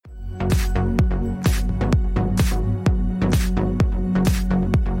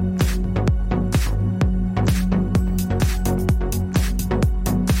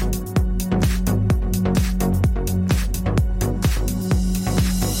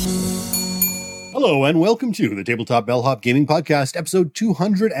Hello and welcome to the Tabletop Bellhop Gaming Podcast, episode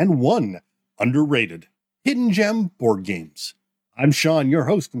 201, Underrated, Hidden Gem Board Games. I'm Sean, your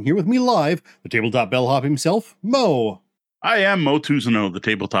host, and here with me live, the Tabletop Bellhop himself, Mo. I am Mo Tuzano, the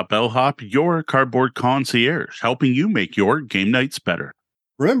Tabletop Bellhop, your cardboard concierge, helping you make your game nights better.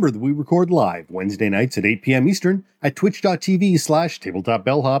 Remember that we record live Wednesday nights at 8 p.m. Eastern at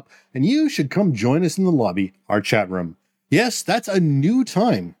twitch.tv/tabletopbellhop, and you should come join us in the lobby, our chat room. Yes, that's a new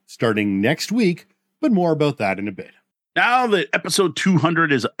time, starting next week, but more about that in a bit. Now that episode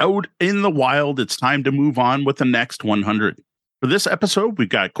 200 is out in the wild, it's time to move on with the next 100. For this episode, we've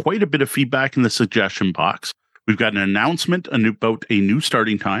got quite a bit of feedback in the suggestion box. We've got an announcement about a new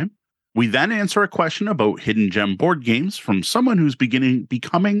starting time. We then answer a question about hidden gem board games from someone who's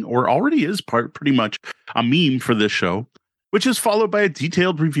becoming or already is pretty much a meme for this show, which is followed by a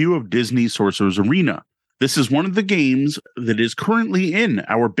detailed review of Disney Sorcerer's Arena. This is one of the games that is currently in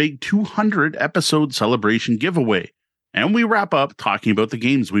our big 200 episode celebration giveaway. And we wrap up talking about the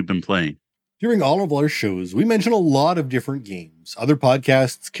games we've been playing. During all of our shows, we mention a lot of different games, other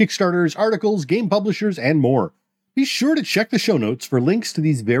podcasts, Kickstarters, articles, game publishers, and more. Be sure to check the show notes for links to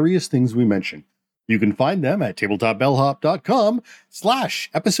these various things we mention. You can find them at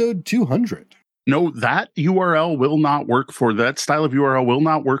tabletopbellhop.com/episode 200. No, that URL will not work for that style of URL will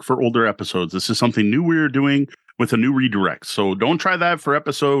not work for older episodes. This is something new we're doing with a new redirect. So don't try that for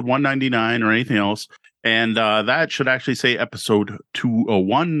episode 199 or anything else. And that should actually say episode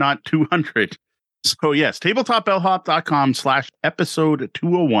 201, not 200. So yes, tabletopbellhop.com/episode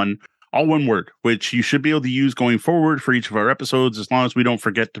 201, all one word, which you should be able to use going forward for each of our episodes, as long as we don't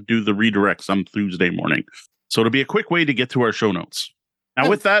forget to do the redirects on Tuesday morning. So it'll be a quick way to get to our show notes. Now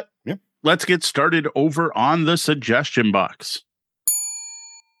with that, let's get started over on the suggestion box.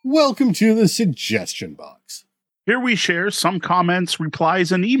 Welcome to the suggestion box. Here we share some comments,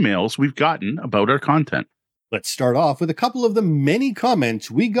 replies, and emails we've gotten about our content. Let's start off with a couple of the many comments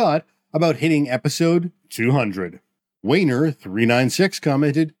we got about hitting episode 200. Wayner396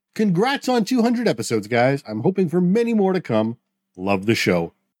 commented, "Congrats on 200 episodes, guys. I'm hoping for many more to come. Love the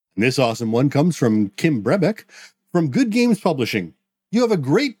show." And this awesome one comes from Kim Brebeck from Good Games Publishing. "You have a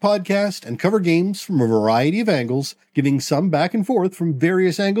great podcast and cover games from a variety of angles, giving some back and forth from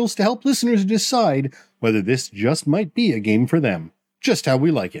various angles to help listeners decide whether this just might be a game for them. Just how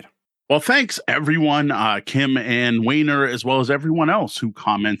we like it." Well, thanks everyone, Kim and Wayner, as well as everyone else who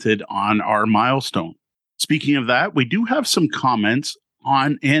commented on our milestone. Speaking of that, we do have some comments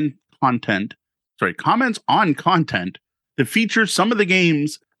on content that features some of the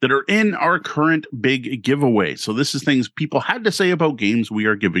games that are in our current big giveaway. So this is things people had to say about games we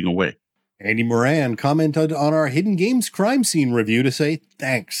are giving away. Andy Moran commented on our Hidden Games crime scene review to say,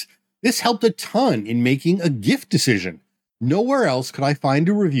 "Thanks. This helped a ton in making a gift decision. Nowhere else could I find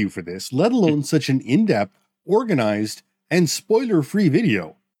a review for this, let alone such an in-depth, organized, and spoiler-free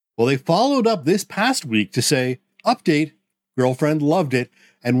video." Well, they followed up this past week to say, "Update, girlfriend loved it,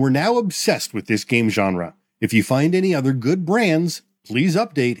 and we're now obsessed with this game genre. If you find any other good brands, please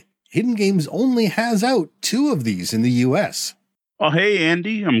update. Hidden Games only has out 2 of these in the US. Well, hey,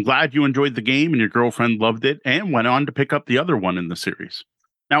 Andy, I'm glad you enjoyed the game and your girlfriend loved it and went on to pick up the other one in the series.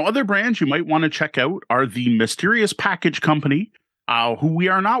 Now, other brands you might want to check out are the Mysterious Package Company, who we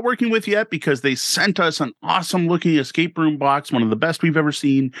are not working with yet because they sent us an awesome-looking escape room box, one of the best we've ever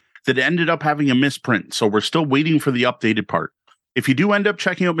seen, that ended up having a misprint. So we're still waiting for the updated part. If you do end up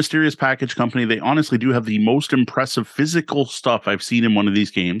checking out Mysterious Package Company, they honestly do have the most impressive physical stuff I've seen in one of these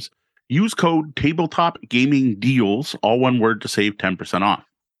games. Use code TABLETOPGAMINGDEALS, all one word, to save 10% off.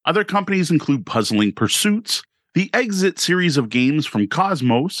 Other companies include Puzzling Pursuits, the Exit series of games from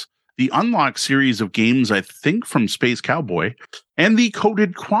Cosmos, the Unlock series of games, I think, from Space Cowboy, and the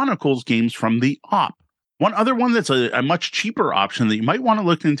Coded Chronicles games from the Op. One other one that's a much cheaper option that you might want to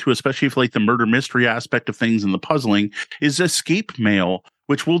look into, especially if you like the murder mystery aspect of things and the puzzling, is Escape Mail,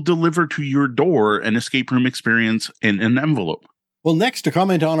 which will deliver to your door an escape room experience in an envelope. Well, next to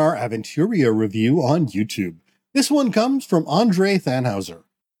comment on our Aventuria review on YouTube. This one comes from Andre Thanhauser.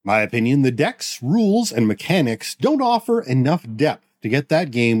 "My opinion, the decks, rules, and mechanics don't offer enough depth to get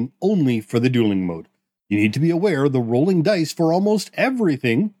that game only for the dueling mode. You need to be aware of the rolling dice for almost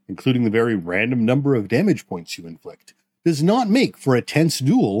everything, including the very random number of damage points you inflict, does not make for a tense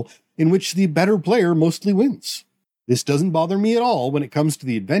duel in which the better player mostly wins. This doesn't bother me at all when it comes to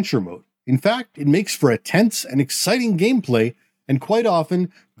the adventure mode. In fact, it makes for a tense and exciting gameplay, and quite often,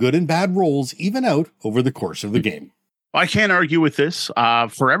 good and bad rolls even out over the course of the game." I can't argue with this.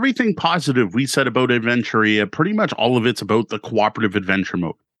 For everything positive we said about Adventuria, pretty much all of it's about the cooperative adventure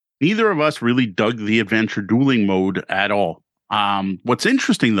mode. Neither of us really dug the adventure dueling mode at all. What's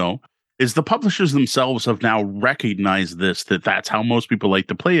interesting, though, is the publishers themselves have now recognized that's how most people like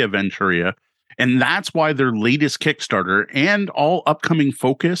to play Aventuria. And that's why their latest Kickstarter and all upcoming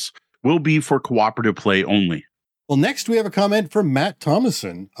focus will be for cooperative play only. Well, next we have a comment from Matt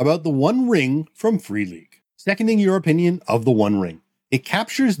Thomason about the One Ring from Free League. Seconding your opinion of the One Ring. It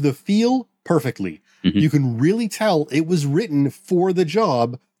captures the feel perfectly. Mm-hmm. You can really tell it was written for the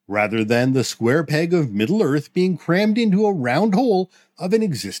job rather than the square peg of Middle-earth being crammed into a round hole of an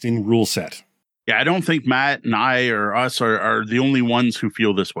existing rule set. Yeah, I don't think Matt and I or us are the only ones who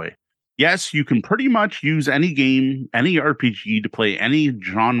feel this way. Yes, you can pretty much use any game, any RPG to play any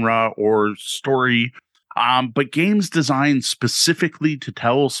genre or story, but games designed specifically to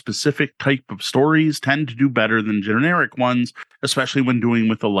tell specific type of stories tend to do better than generic ones, especially when doing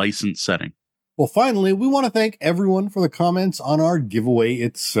with a licensed setting. Well, finally, we want to thank everyone for the comments on our giveaway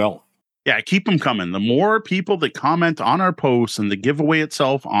itself. Yeah, keep them coming. The more people that comment on our posts and the giveaway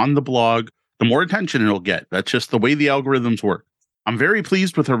itself on the blog, the more attention it'll get. That's just the way the algorithms work. I'm very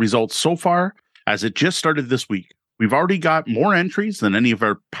pleased with our results so far, as it just started this week. We've already got more entries than any of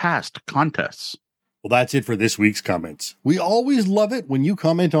our past contests. Well, that's it for this week's comments. We always love it when you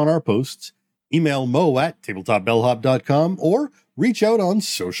comment on our posts. Email mo@tabletopbellhop.com or reach out on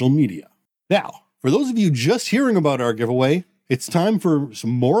social media. Now, for those of you just hearing about our giveaway, it's time for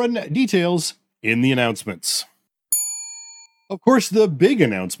some more details in the announcements. Of course, the big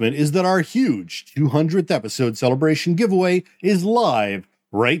announcement is that our huge 200th episode celebration giveaway is live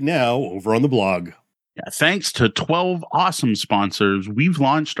right now over on the blog. Yeah, thanks to 12 awesome sponsors, we've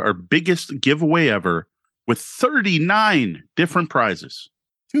launched our biggest giveaway ever with 39 different prizes.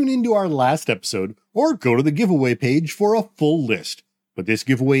 Tune into our last episode or go to the giveaway page for a full list. But this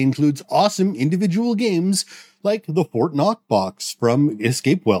giveaway includes awesome individual games like the Fort Knock box from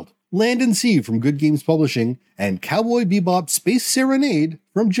Escape World, Land and Sea from Good Games Publishing, and Cowboy Bebop Space Serenade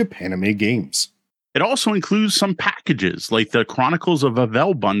from Japanime Games. It also includes some packages like the Chronicles of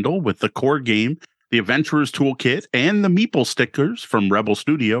Avel bundle with the core game, the Adventurer's Toolkit, and the Meeple stickers from Rebel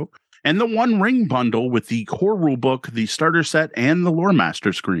Studio, and the One Ring bundle with the core rulebook, the starter set, and the Lore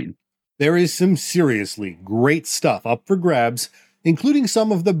Master screen. There is some seriously great stuff up for grabs, including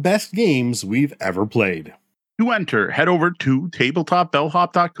some of the best games we've ever played. To enter, head over to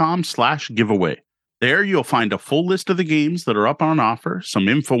tabletopbellhop.com/giveaway. There you'll find a full list of the games that are up on offer, some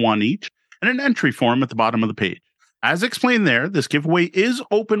info on each, and an entry form at the bottom of the page. As explained there, this giveaway is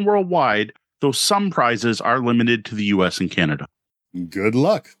open worldwide, though some prizes are limited to the US and Canada. Good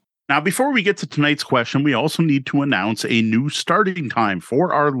luck. Now, before we get to tonight's question, we also need to announce a new starting time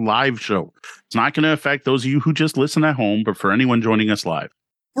for our live show. It's not going to affect those of you who just listen at home, but for anyone joining us live.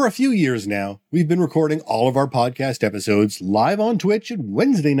 For a few years now, we've been recording all of our podcast episodes live on Twitch on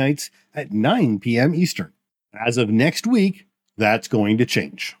Wednesday nights at 9 p.m. Eastern. As of next week, that's going to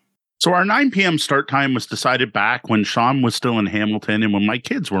change. So our 9 p.m. start time was decided back when Sean was still in Hamilton and when my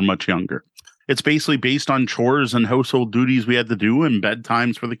kids were much younger. It's basically based on chores and household duties we had to do and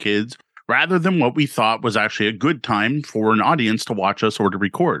bedtimes for the kids, rather than what we thought was actually a good time for an audience to watch us or to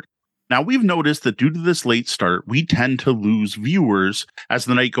record. Now, we've noticed that due to this late start, we tend to lose viewers as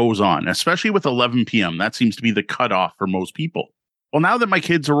the night goes on, especially with 11 p.m. That seems to be the cutoff for most people. Well, now that my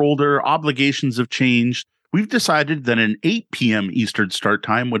kids are older, obligations have changed. We've decided that an 8 p.m. Eastern start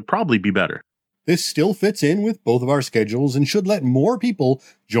time would probably be better. This still fits in with both of our schedules and should let more people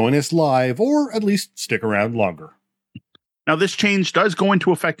join us live or at least stick around longer. Now, this change does go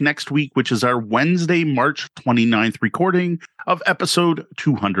into effect next week, which is our Wednesday, March 29th recording of episode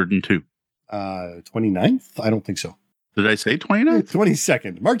 202. 29th? I don't think so. Did I say 29th?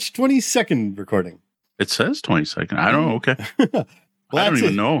 22nd. March 22nd recording. It says 22nd. I don't know. Okay. Well, I don't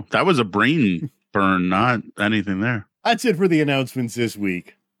even know. That was a brain burn, not anything there. That's it for the announcements this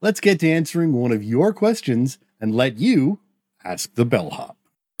week. Let's get to answering one of your questions and let you ask the bellhop.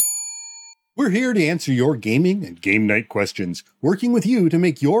 We're here to answer your gaming and game night questions, working with you to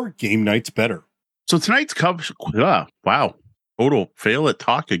make your game nights better. So tonight's wow. Total fail at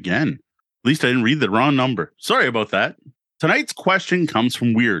talk again. At least I didn't read the wrong number. Sorry about that. Tonight's question comes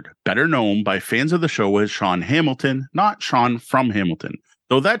from Weird, better known by fans of the show as Sean Hamilton, not Sean from Hamilton,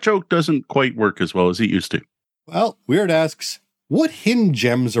 though that joke doesn't quite work as well as it used to. Well, Weird asks, what hidden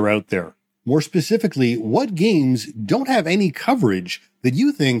gems are out there? More specifically, what games don't have any coverage that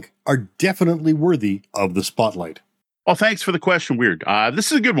you think are definitely worthy of the spotlight? Well, thanks for the question, Weird.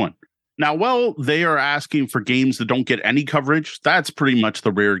 This is a good one. Now, well, they are asking for games that don't get any coverage. That's pretty much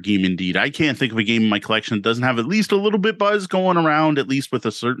the rare game indeed. I can't think of a game in my collection that doesn't have at least a little bit buzz going around, at least with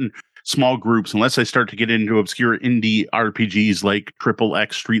a certain small groups, unless I start to get into obscure indie RPGs like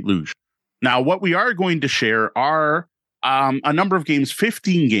XXX Street Luge. Now, what we are going to share are a number of games,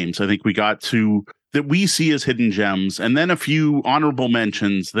 15 games, I think we got to that we see as hidden gems, and then a few honorable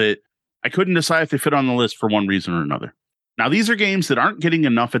mentions that I couldn't decide if they fit on the list for one reason or another. Now, these are games that aren't getting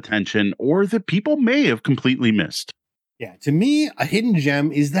enough attention or that people may have completely missed. Yeah, to me, a hidden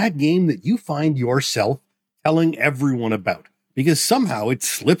gem is that game that you find yourself telling everyone about because somehow it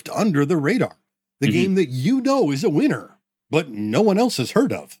slipped under the radar. The game that you know is a winner, but no one else has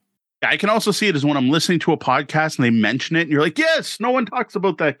heard of. I can also see it as when I'm listening to a podcast and they mention it and you're like, yes, no one talks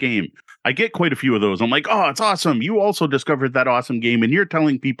about that game. I get quite a few of those. I'm like, oh, it's awesome. You also discovered that awesome game and you're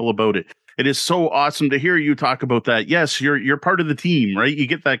telling people about it. It is so awesome to hear you talk about that. Yes, you're part of the team, right? You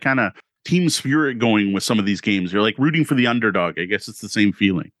get that kind of team spirit going with some of these games. You're like rooting for the underdog. I guess it's the same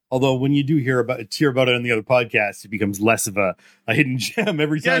feeling. Although when you do hear about it on the other podcast, it becomes less of a hidden gem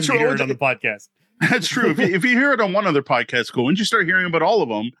every time you hear it on the podcast. That's true. If you hear it on one other podcast, cool. Once you start hearing about all of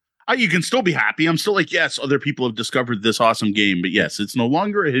them, you can still be happy. I'm still like, yes, other people have discovered this awesome game. But yes, it's no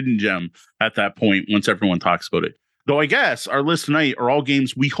longer a hidden gem at that point once everyone talks about it. Though I guess our list tonight are all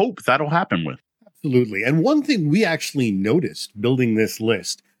games we hope that'll happen with. Absolutely. And one thing we actually noticed building this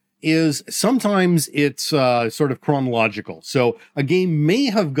list is sometimes it's sort of chronological. So a game may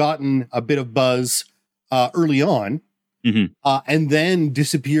have gotten a bit of buzz early on and then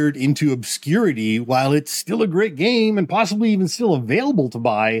disappeared into obscurity while it's still a great game and possibly even still available to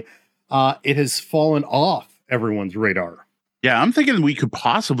buy. It has fallen off everyone's radar. Yeah, I'm thinking we could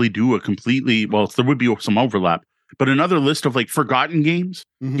possibly do there would be some overlap, but another list of like forgotten games,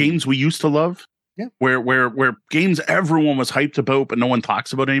 games we used to love. Yeah. Where games everyone was hyped about, but no one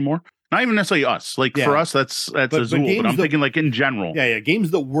talks about anymore. Not even necessarily us. Like for us, that's Azul. But I'm thinking like in general. Yeah.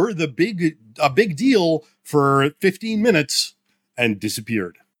 Games that were a big deal for 15 minutes and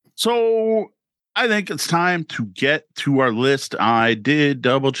disappeared. So I think it's time to get to our list. I did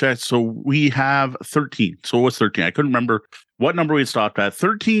double check. So we have 13. So what's 13? I couldn't remember what number we stopped at.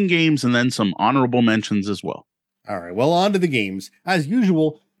 13 games and then some honorable mentions as well. All right. Well, on to the games. As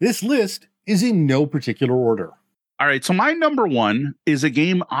usual, this list is in no particular order. All right. So my number one is a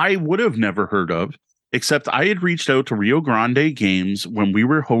game I would have never heard of, except I had reached out to Rio Grande Games when we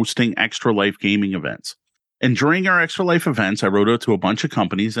were hosting Extra Life gaming events. And during our Extra Life events, I wrote out to a bunch of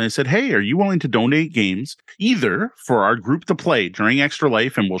companies and I said, hey, are you willing to donate games either for our group to play during Extra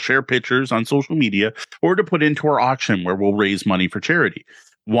Life and we'll share pictures on social media, or to put into our auction where we'll raise money for charity?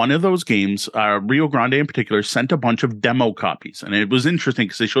 One of those games, Rio Grande in particular, sent a bunch of demo copies. And it was interesting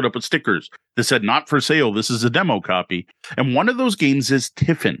because they showed up with stickers that said, not for sale, this is a demo copy. And one of those games is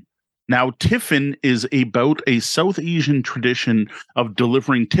Tiffin. Now, Tiffin is about a South Asian tradition of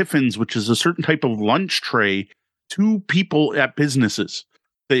delivering tiffins, which is a certain type of lunch tray, to people at businesses.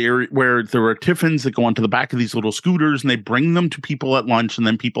 Where there are tiffins that go onto the back of these little scooters, and they bring them to people at lunch, and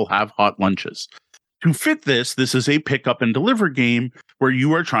then people have hot lunches. To fit this is a pick up and deliver game where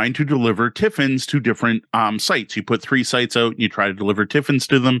you are trying to deliver tiffins to different sites. You put 3 sites out and you try to deliver tiffins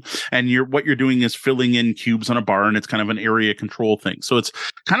to them. And what you're doing is filling in cubes on a bar, and it's kind of an area control thing. So it's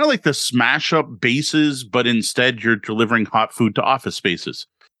kind of like the smash up bases, but instead you're delivering hot food to office spaces.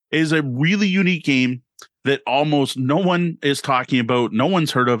 It is a really unique game that almost no one is talking about, no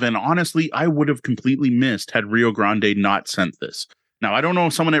one's heard of. And honestly, I would have completely missed had Rio Grande not sent this. Now, I don't know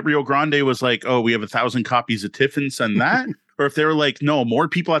if someone at Rio Grande was like, oh, we have 1,000 copies of Tiffin, send that. Or if they were like, no, more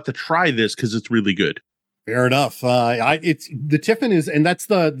people have to try this because it's really good. Fair enough. It's the Tiffin is, and that's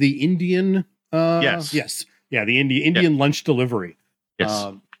the Indian. Yes. Yeah. The Indian lunch delivery.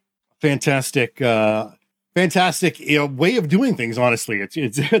 Yes. Fantastic way of doing things. Honestly,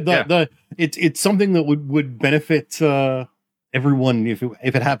 it's something that would benefit everyone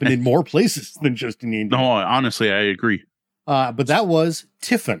if it happened in more places than just in India. No, honestly, I agree. But that was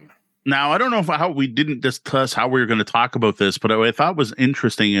Tiffin. Now, I don't know how we didn't discuss how we were going to talk about this, but what I thought was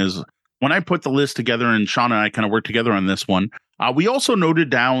interesting is when I put the list together and Sean and I kind of worked together on this one, we also noted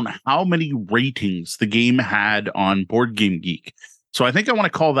down how many ratings the game had on Board Game Geek. So I think I want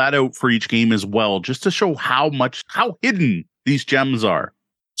to call that out for each game as well, just to show how hidden these gems are.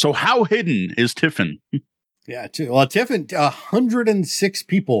 So how hidden is Tiffin? Yeah, well, Tiffin, 106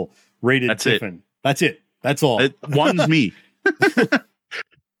 people rated Tiffin. That's it. That's all. One's me.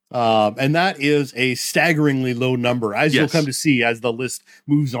 And that is a staggeringly low number. As you'll come to see as the list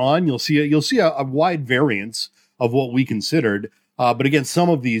moves on, you'll see a wide variance of what we considered. But again, some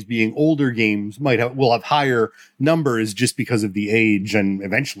of these being older games will have higher numbers just because of the age, and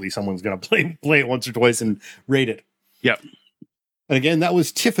eventually someone's going to play it once or twice and rate it. Yep. And again, that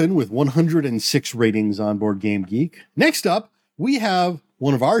was Tiffin with 106 ratings on Board Game Geek. Next up, we have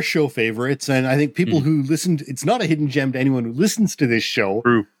one of our show favorites, and I think people who listened, it's not a hidden gem to anyone who listens to this show.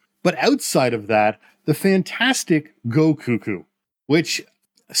 True. But outside of that, the fantastic Go Cuckoo, which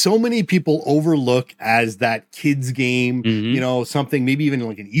so many people overlook as that kids game, something maybe even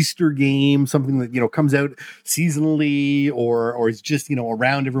like an Easter game, something that, comes out seasonally or is just,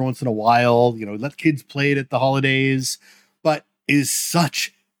 around every once in a while, let kids play it at the holidays, but is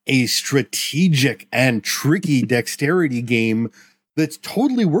such a strategic and tricky dexterity game that's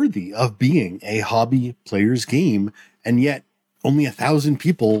totally worthy of being a hobby player's game. And yet only 1,000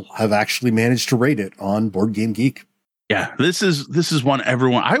 people have actually managed to rate it on Board Game Geek. Yeah, this is one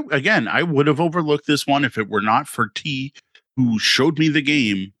everyone. I would have overlooked this one if it were not for T, who showed me the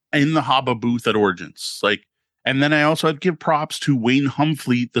game in the Haba booth at Origins. And then I also had to give props to Wayne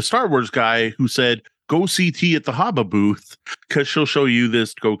Humfleet, the Star Wars guy, who said, "Go see T at the Haba booth because she'll show you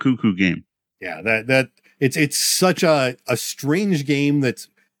this Go Cuckoo game." Yeah, that it's such a strange game that's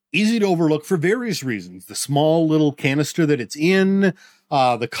easy to overlook for various reasons. The small little canister that it's in,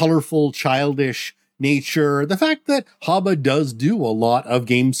 the colorful, childish nature, the fact that Haba does do a lot of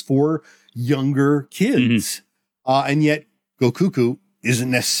games for younger kids, and yet Go Cuckoo isn't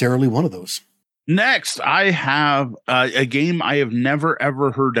necessarily one of those. Next, I have a game I have never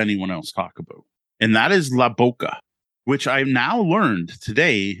ever heard anyone else talk about, and that is La Boca, which I've now learned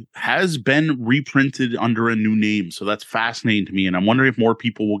today has been reprinted under a new name. So that's fascinating to me, and I'm wondering if more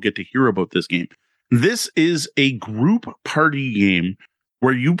people will get to hear about this game. This is a group party game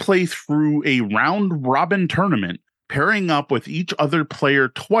where you play through a round robin tournament, pairing up with each other player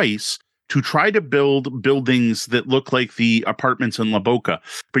twice to try to build buildings that look like the apartments in La Boca.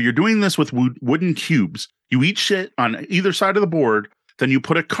 But you're doing this with wooden cubes. You each sit on either side of the board, then you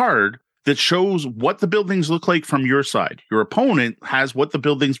put a card that shows what the buildings look like from your side. Your opponent has what the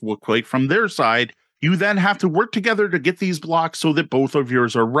buildings look like from their side. You then have to work together to get these blocks so that both of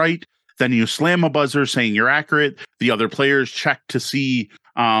yours are right. Then you slam a buzzer saying you're accurate. The other players check to see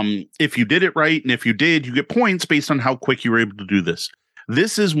if you did it right. And if you did, you get points based on how quick you were able to do this.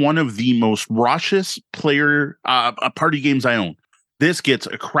 This is one of the most raucous player party games I own. This gets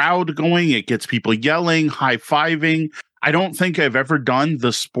a crowd going. It gets people yelling, high-fiving. I don't think I've ever done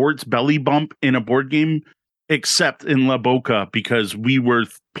the sports belly bump in a board game except in La Boca because we were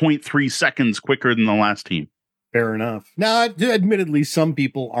 0.3 seconds quicker than the last team. Fair enough. Now, admittedly, some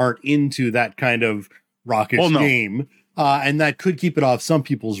people aren't into that kind of raucous game, and that could keep it off some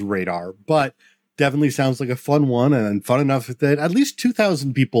people's radar, but definitely sounds like a fun one and fun enough that at least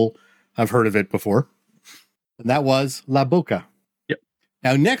 2,000 people have heard of it before. And that was La Boca. Yep.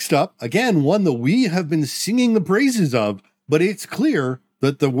 Now, next up, again, one that we have been singing the praises of, but it's clear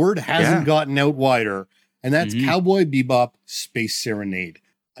that the word hasn't gotten out wider, and that's Cowboy Bebop Space Serenade,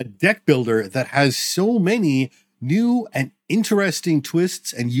 a deck builder that has so many new and interesting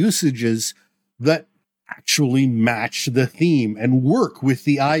twists and usages that actually match the theme and work with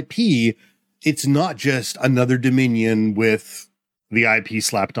the IP. It's not just another Dominion with the IP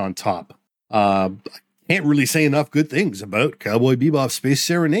slapped on top. I can't really say enough good things about Cowboy Bebop Space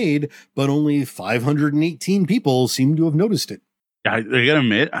Serenade, but only 518 people seem to have noticed it. I gotta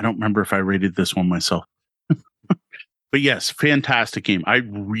admit, I don't remember if I rated this one myself. But yes, fantastic game. I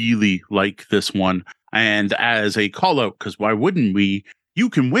really like this one. And as a call out, because why wouldn't we? You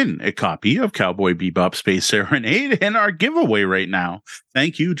can win a copy of Cowboy Bebop Space Serenade in our giveaway right now.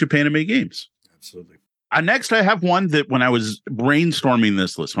 Thank you, Japanime Games. Absolutely. Next, I have one that when I was brainstorming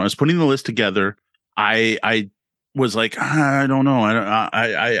this list, when I was putting the list together, I was like, I don't know.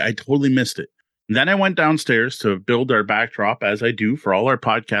 I totally missed it. And then I went downstairs to build our backdrop, as I do for all our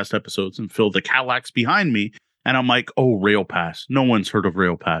podcast episodes, and fill the Kallax behind me. And I'm like, oh, Rail Pass. No one's heard of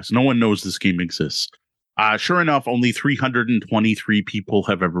Rail Pass. No one knows this game exists. Sure enough, only 323 people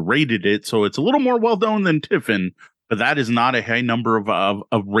have ever rated it. So it's a little more well-known than Tiffin, but that is not a high number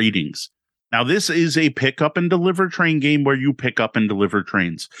of ratings. Now, this is a pick up and deliver train game where you pick up and deliver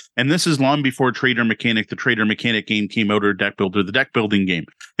trains. And this is long before Trader Mechanic, the Trader Mechanic game came out, or Deck Builder, the deck building game.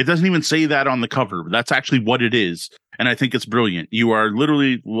 It doesn't even say that on the cover. That's actually what it is. And I think it's brilliant. You are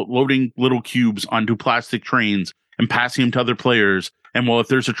literally loading little cubes onto plastic trains and passing them to other players. And well, if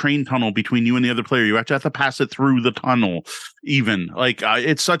there's a train tunnel between you and the other player, you have to pass it through the tunnel. Even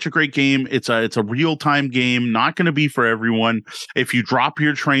it's such a great game. It's a real time game. Not going to be for everyone. If you drop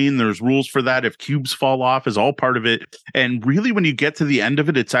your train, there's rules for that. If cubes fall off, is all part of it. And really, when you get to the end of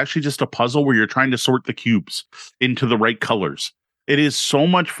it, it's actually just a puzzle where you're trying to sort the cubes into the right colors. It is so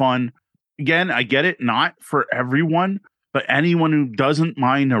much fun. Again, I get it. Not for everyone. But anyone who doesn't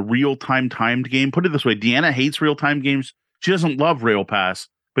mind a real time timed game, put it this way: Deanna hates real time games. She doesn't love Rail Pass,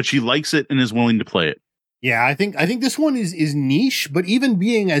 but she likes it and is willing to play it. Yeah, I think this one is niche, but even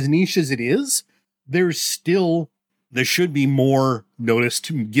being as niche as it is, there should be more notice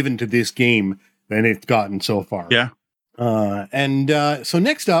given to this game than it's gotten so far. Yeah. So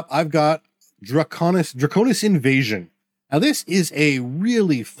next up, I've got Draconis Invasion. Now, this is a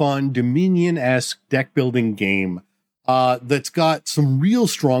really fun Dominion-esque deck building game that's got some real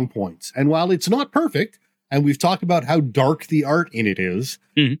strong points. And while it's not perfect, and we've talked about how dark the art in it is,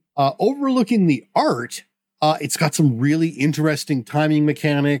 overlooking the art, it's got some really interesting timing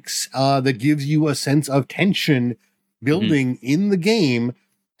mechanics that gives you a sense of tension building in the game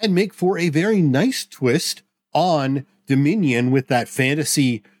and make for a very nice twist on Dominion with that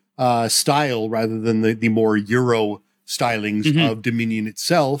fantasy style rather than the more Euro stylings of Dominion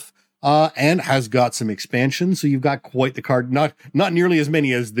itself, and has got some expansion. So you've got quite the card, not nearly as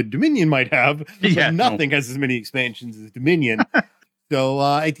many as the Dominion might have, but nothing has as many expansions as Dominion.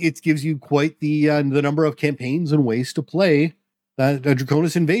 So it gives you quite the number of campaigns and ways to play the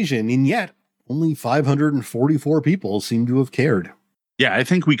Draconis Invasion, and yet only 544 people seem to have cared. Yeah, I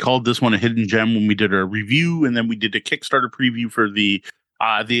think we called this one a hidden gem when we did a review, and then we did a Kickstarter preview for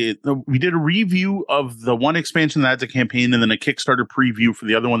we did a review of the one expansion that adds a campaign, and then a Kickstarter preview for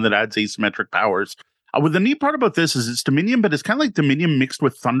the other one that adds asymmetric powers. What the neat part about this is it's Dominion, but it's kind of like Dominion mixed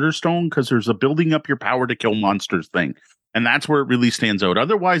with Thunderstone, because there's a building up your power to kill monsters thing. And that's where it really stands out.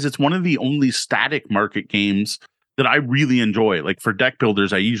 Otherwise, it's one of the only static market games that I really enjoy. Like for deck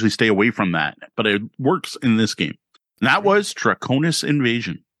builders, I usually stay away from that, but it works in this game. And that was Draconis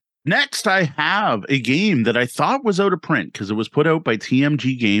Invasion. Next, I have a game that I thought was out of print because it was put out by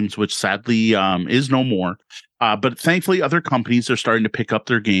TMG Games, which sadly is no more. But thankfully, other companies are starting to pick up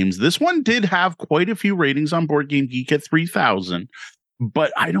their games. This one did have quite a few ratings on Board Game Geek at 3,000,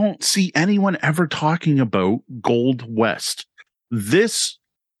 but I don't see anyone ever talking about Gold West. This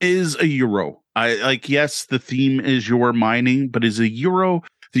is a Euro. Yes, the theme is your mining, but is a Euro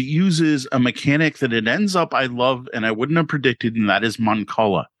that uses a mechanic that it ends up I love and I wouldn't have predicted, and that is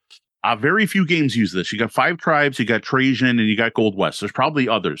Mancala. Very few games use this. You got 5 tribes, you got Trajan, and you got Gold West. There's probably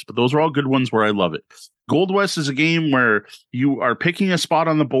others, but those are all good ones where I love it. Gold West is a game where you are picking a spot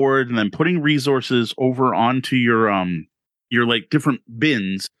on the board and then putting resources over onto your like different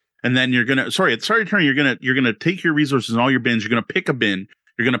bins, and then you're gonna at the start of your turn, you're gonna take your resources and all your bins, you're gonna pick a bin,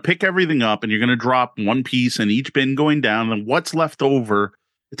 you're gonna pick everything up, and you're gonna drop one piece in each bin going down, and what's left over,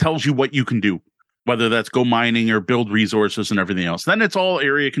 it tells you what you can do. Whether that's go mining or build resources and everything else. Then it's all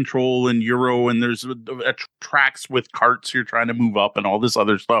area control and Euro, and there's tracks with carts you're trying to move up and all this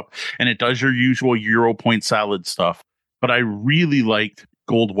other stuff. And it does your usual Euro point salad stuff. But I really liked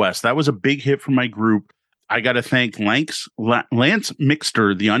Gold West. That was a big hit for my group. I got to thank Lance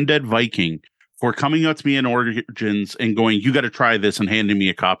Mixter, the Undead Viking, for coming up to me in Origins and going, you got to try this, and handing me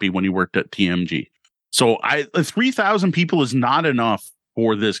a copy when he worked at TMG. So 3,000 people is not enough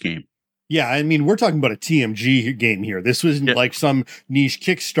for this game. Yeah, I mean, we're talking about a TMG game here. This wasn't like some niche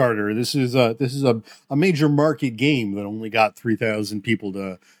Kickstarter. This is a major market game that only got 3,000 people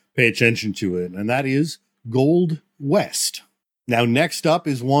to pay attention to it, and that is Gold West. Now, next up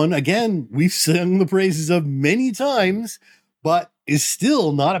is one, again, we've sung the praises of many times, but is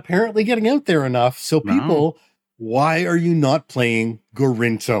still not apparently getting out there enough. So people, why are you not playing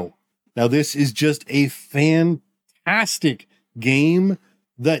Gorinto? Now, this is just a fantastic game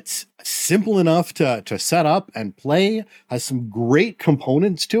that's simple enough to set up and play, has some great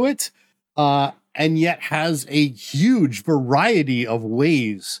components to it, and yet has a huge variety of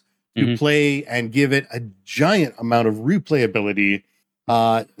ways to play and give it a giant amount of replayability.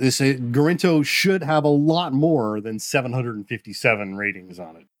 Gorinto should have a lot more than 757 ratings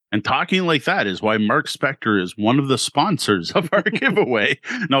on it. And talking like that is why Mark Spector is one of the sponsors of our giveaway.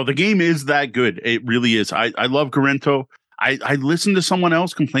 No, the game is that good. It really is. I love Gorinto. I listened to someone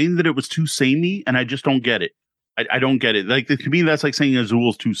else complain that it was too samey, and I just don't get it. I don't get it. Like, to me, that's like saying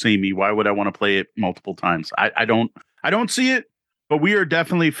Azul's too samey. Why would I want to play it multiple times? I don't see it, but we are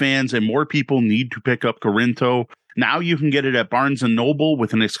definitely fans, and more people need to pick up Gorinto. Now you can get it at Barnes & Noble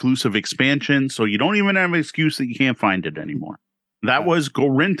with an exclusive expansion, so you don't even have an excuse that you can't find it anymore. That was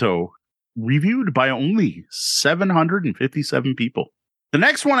Gorinto, reviewed by only 757 people. The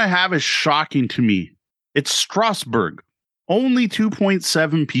next one I have is shocking to me. It's Strasbourg. Only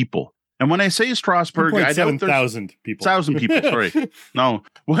 2.7 people. And when I say Strasbourg, I doubt 1,000 people. 1,000 people, sorry. No.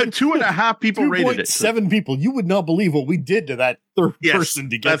 Well, 2.5 people rated it. 2.7 people. You would not believe what we did to that third person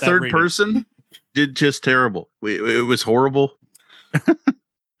to get that third rating. person did just terrible. It was horrible.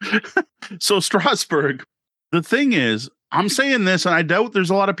 So Strasbourg, the thing is, I'm saying this, and I doubt there's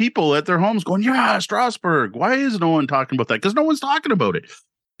a lot of people at their homes going, yeah, Strasbourg. Why is no one talking about that? Because no one's talking about it.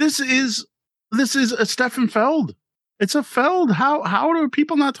 This is a Stefan Feld. It's a Feld. How are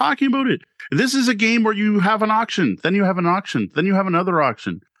people not talking about it? This is a game where you have an auction, then you have an auction, then you have another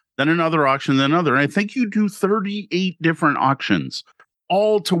auction. then another auction, then another. And I think you do 38 different auctions,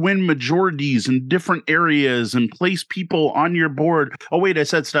 all to win majorities in different areas and place people on your board. Oh, wait, I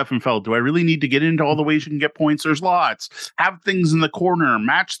said Steffenfeld. Do I really need to get into all the ways you can get points? There's lots. Have things in the corner,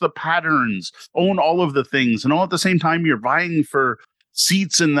 match the patterns, own all of the things. And all at the same time, you're vying for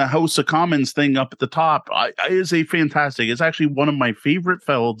seats in the House of Commons thing up at the top. Is a fantastic. It's actually one of my favorite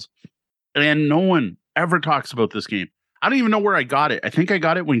Felds. And no one ever talks about this game. I don't even know where I got it. I think I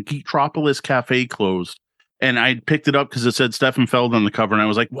got it when Geektropolis Cafe closed. And I picked it up because it said Steffenfeld on the cover. And I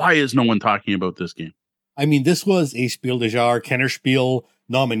was like, why is no one talking about this game? I mean, this was a Spiel des Jahres Kennerspiel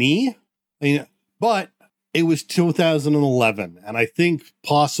nominee, but it was 2011. And I think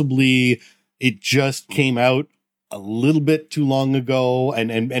possibly it just came out a little bit too long ago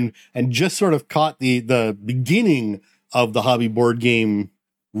and just sort of caught the beginning of the hobby board game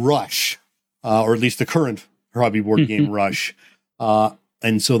rush, or at least the current hobby board game rush.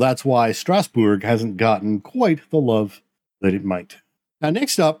 And so that's why Strasbourg hasn't gotten quite the love that it might. Now,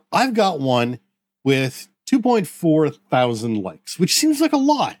 next up, I've got one with 2.4 thousand likes, which seems like a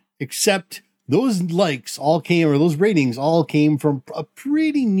lot, except those likes all came, or those ratings all came from a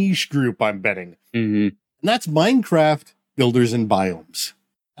pretty niche group, I'm betting. Mm-hmm. And that's Minecraft Builders and Biomes.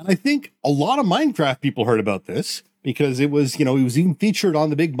 And I think a lot of Minecraft people heard about this because it was even featured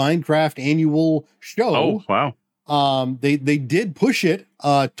on the big Minecraft annual show. Oh, wow. They did push it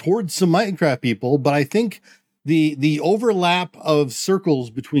towards some Minecraft people, but I think the overlap of circles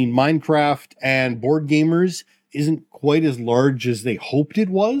between Minecraft and board gamers isn't quite as large as they hoped it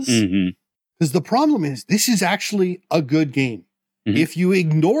was. Because the problem is, this is actually a good game. If you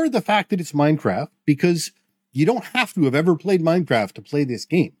ignore the fact that it's Minecraft, because you don't have to have ever played Minecraft to play this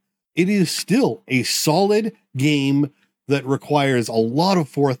game, it is still a solid game that requires a lot of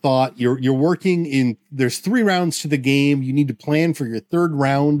forethought. You're working in, there's 3 rounds to the game. You need to plan for your 3rd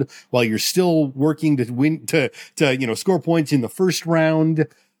round while you're still working to win, to score points in the first round.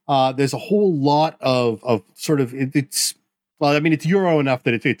 There's a whole lot of sort of, it's Euro enough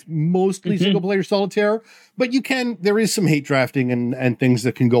that it's mostly single player solitaire, but there is some hate drafting and things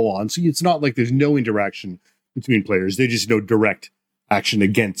that can go on. So it's not like there's no interaction between players. They just no direct action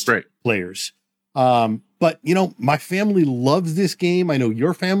against players. But my family loves this game. I know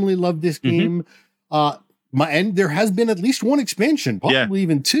your family loved this game. And there has been at least 1 expansion, possibly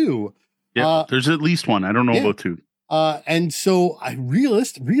even 2. Yeah, there's at least 1. I don't know about 2. And so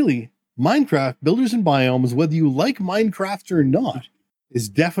really, Minecraft Builders and Biomes, whether you like Minecraft or not, is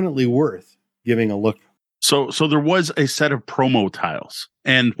definitely worth giving a look. So there was a set of promo tiles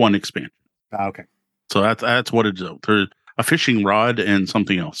and 1 expansion. Okay. So that's what it's. There's a fishing rod and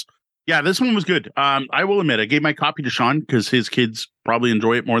something else. Yeah, this one was good. I will admit, I gave my copy to Sean because his kids probably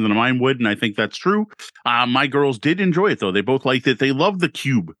enjoy it more than mine would, and I think that's true. My girls did enjoy it, though. They both liked it. They love the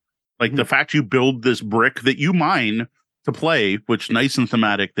cube. Like the fact you build this brick that you mine to play, which nice and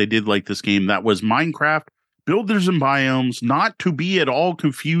thematic. They did like this game. That was Minecraft Builders and Biomes, not to be at all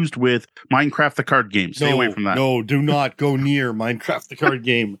confused with Minecraft the card game. Stay away from that. No, do not go near Minecraft the card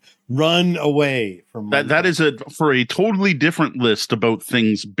game. Run away from that. That is for a totally different list about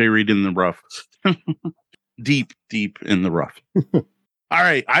things buried in the rough. deep in the rough. All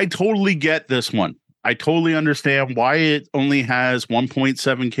right, I totally get this one. I totally understand why it only has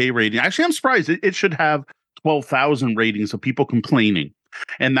 1.7K rating. Actually, I'm surprised. It should have 12,000 ratings of people complaining.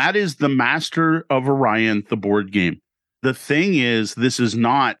 And that is the Master of Orion, the board game. The thing is, this is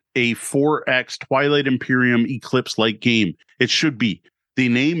not a 4X Twilight Imperium Eclipse-like game. It should be. The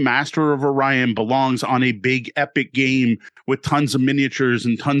name Master of Orion belongs on a big epic game with tons of miniatures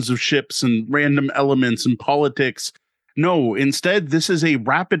and tons of ships and random elements and politics. No, instead, this is a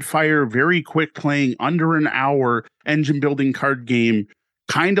rapid-fire, very quick playing, under an hour engine-building card game,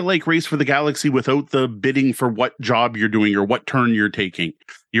 kind of like Race for the Galaxy without the bidding for what job you're doing or what turn you're taking.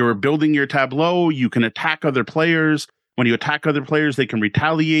 You're building your tableau. You can attack other players. When you attack other players, they can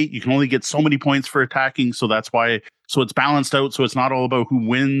retaliate. You can only get so many points for attacking. So that's why. So it's balanced out. So it's not all about who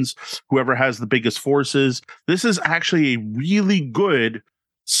wins, whoever has the biggest forces. This is actually a really good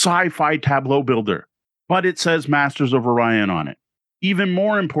sci-fi tableau builder, but it says Masters of Orion on it. Even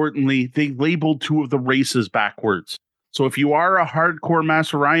more importantly, they labeled 2 of the races backwards. So if you are a hardcore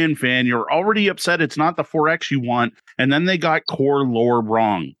Master Orion fan, you're already upset it's not the 4X you want, and then they got core lore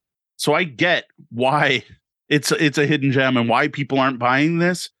wrong. So I get why it's a hidden gem and why people aren't buying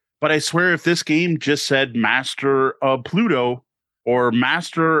this, but I swear if this game just said Master of Pluto or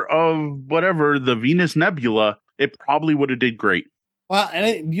Master of whatever, the Venus Nebula, it probably would have did great. Well,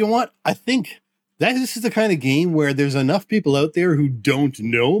 and you know what? I think that this is the kind of game where there's enough people out there who don't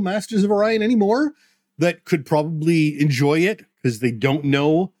know Masters of Orion anymore that could probably enjoy it because they don't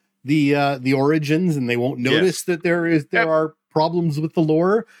know the origins, and they won't notice that there are problems with the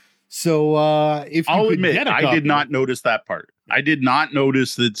lore. So if you I'll could admit, get a I copy, did not notice that part. I did not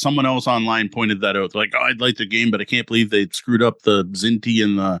notice that someone else online pointed that out. Like, oh, I'd like the game, but I can't believe they screwed up the Zinti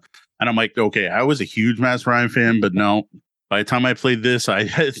and I'm like, okay, I was a huge Master Ryan fan, but no, by the time I played this,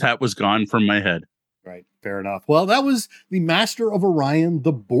 that was gone from my head. Right. Fair enough. Well, that was the Master of Orion,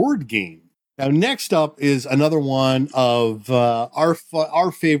 the board game. Now, next up is another one of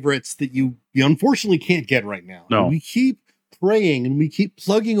our favorites that you unfortunately can't get right now. No. And we keep praying and we keep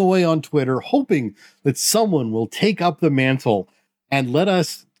plugging away on Twitter, hoping that someone will take up the mantle and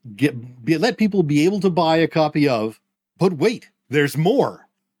let people be able to buy a copy of. But wait, there's more,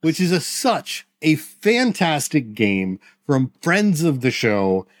 which is such a fantastic game from friends of the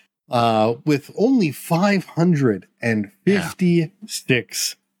show, with only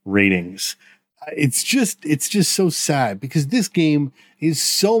 556 ratings. It's just so sad because this game is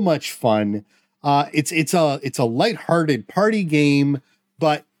so much fun. It's a lighthearted party game,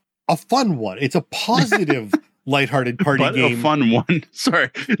 but a fun one. It's a positive lighthearted party game. A fun one. Sorry.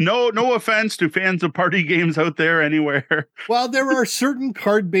 No offense to fans of party games out there anywhere. Well, there are certain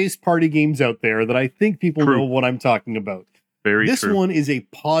card-based party games out there that I think people know what I'm talking about. This one is a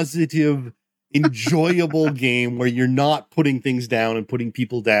positive, enjoyable game where you're not putting things down and putting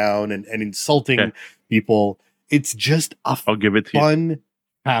people down and insulting people. It's just I'll give it to fun,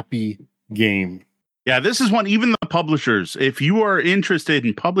 happy game. Yeah, this is one, even the publishers, if you are interested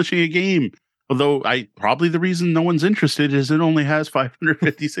in publishing a game, although probably the reason no one's interested is it only has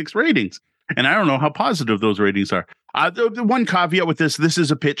 556 ratings. And I don't know how positive those ratings are. The one caveat with this is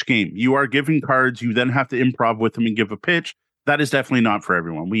a pitch game. You are giving cards. You then have to improv with them and give a pitch. That is definitely not for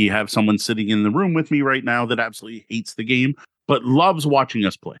everyone. We have someone sitting in the room with me right now that absolutely hates the game, but loves watching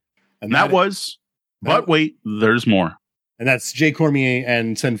us play. And but wait, there's more. And that's Jay Cormier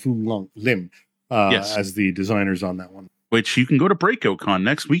and Sen-Fu Lim as the designers on that one. Which you can go to Breakout Con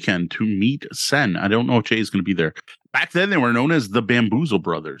next weekend to meet Sen. I don't know if Jay is going to be there. Back then, they were known as the Bamboozle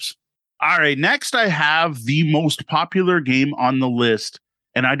Brothers. All right, next I have the most popular game on the list,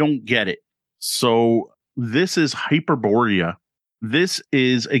 and I don't get it. So this is Hyperborea. This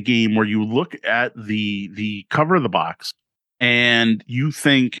is a game where you look at the cover of the box, and you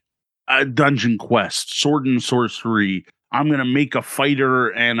think a dungeon quest, sword and sorcery. I'm going to make a fighter,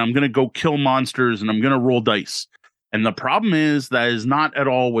 and I'm going to go kill monsters, and I'm going to roll dice. And the problem is that is not at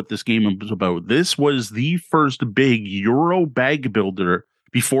all what this game is about. This was the first big Euro bag builder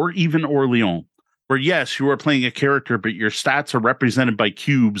before even Orleans, where yes, you are playing a character, but your stats are represented by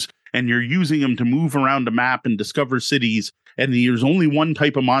cubes and you're using them to move around a map and discover cities. And there's only one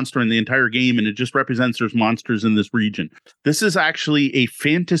type of monster in the entire game, and it just represents there's monsters in this region. This is actually a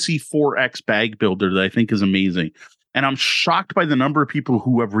fantasy 4X bag builder that I think is amazing. And I'm shocked by the number of people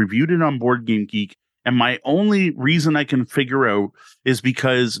who have reviewed it on Board Game Geek. And my only reason I can figure out is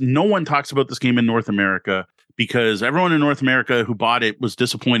because no one talks about this game in North America, because everyone in North America who bought it was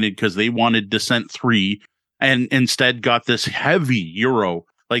disappointed because they wanted Descent 3 and instead got this heavy Euro.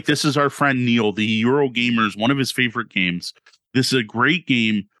 Like, this is our friend Neil, the Euro Gamers, one of his favorite games. This is a great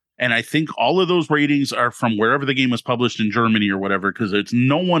game. And I think all of those ratings are from wherever the game was published in Germany or whatever, because there's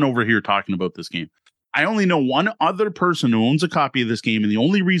no one over here talking about this game. I only know one other person who owns a copy of this game, and the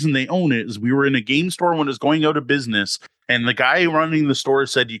only reason they own it is we were in a game store when it was going out of business, and the guy running the store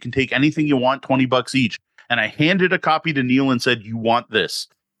said, you can take anything you want, $20 each. And I handed a copy to Neil and said, you want this?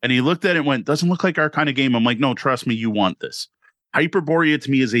 And he looked at it and went, doesn't look like our kind of game. I'm like, no, trust me, you want this. Hyperborea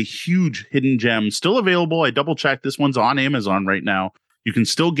to me is a huge hidden gem, still available. I double checked. This one's on Amazon right now. You can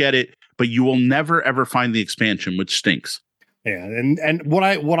still get it, but you will never ever find the expansion, which stinks. Yeah, and what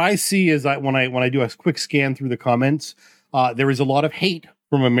I see is that when I do a quick scan through the comments, there is a lot of hate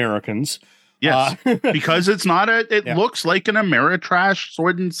from Americans. Yes, because it's not it looks like an Ameritrash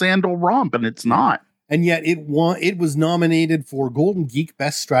sword and sandal romp, and it's not. And yet it was nominated for Golden Geek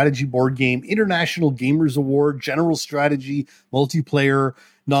Best Strategy Board Game, International Gamers Award, General Strategy Multiplayer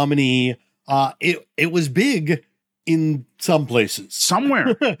nominee. It was big in some places.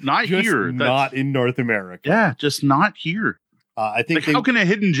 Somewhere. Not here. Not in North America. Yeah, just not here. I think how can a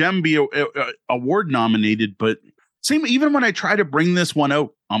hidden gem be award nominated? But even when I try to bring this one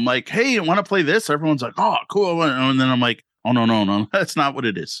out, I'm like, hey, I want to play this. Everyone's like, oh, cool. And then I'm like, oh, no, that's not what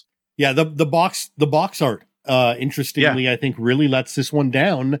it is. Yeah, the box art, interestingly, I think really lets this one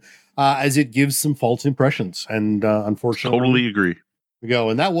down as it gives some false impressions. And unfortunately, totally agree. We go.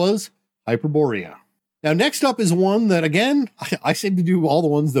 And that was Hyperborea. Now, next up is one that, again, I seem to do all the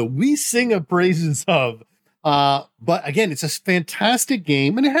ones that we sing praises of. But again, it's a fantastic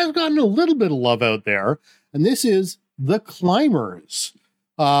game, and it has gotten a little bit of love out there. And this is The Climbers.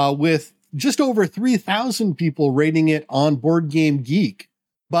 with just over 3,000 people rating it on Board Game Geek.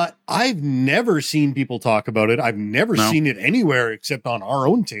 But I've never seen people talk about it. I've never seen it anywhere except on our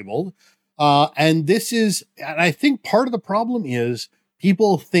own table. And I think part of the problem is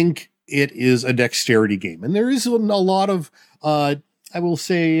people think it is a dexterity game. And there is a lot of, I will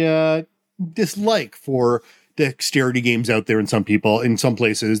say, dislike for dexterity games out there in some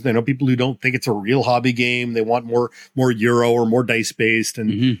places. I know people who don't think it's a real hobby game. They want more Euro or more dice based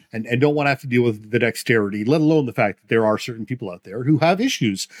and don't want to have to deal with the dexterity, let alone the fact that there are certain people out there who have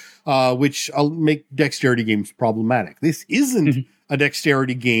issues, which make dexterity games problematic. This isn't a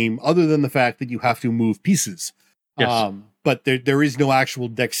dexterity game other than the fact that you have to move pieces. Yes. But there is no actual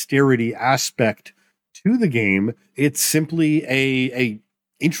dexterity aspect to the game. It's simply a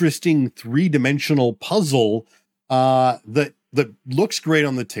interesting 3-dimensional puzzle that looks great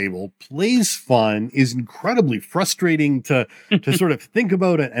on the table, plays fun, is incredibly frustrating to sort of think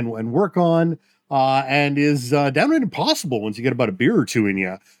about it and work on, and is downright impossible once you get about a beer or two in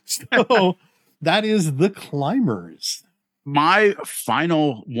you. So that is The Climbers. My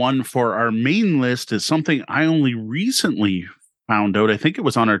final one for our main list is something I only recently found out. I think it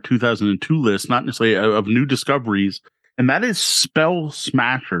was on our 2002 list, not necessarily of new discoveries, and that is Spell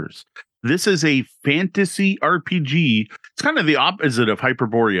Smashers. This is a fantasy RPG. It's kind of the opposite of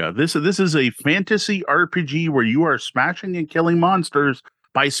Hyperborea. This is a fantasy RPG where you are smashing and killing monsters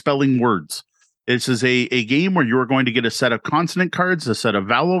by spelling words. This is a game where you are going to get a set of consonant cards, a set of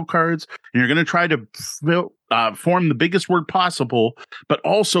vowel cards, and you're going to try to form the biggest word possible, but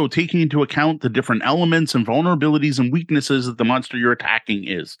also taking into account the different elements and vulnerabilities and weaknesses that the monster you're attacking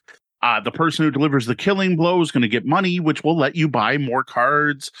is. The person who delivers the killing blow is going to get money, which will let you buy more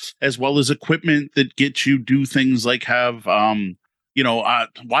cards, as well as equipment that gets you do things like have,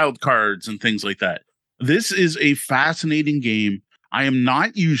 wild cards and things like that. This is a fascinating game. I am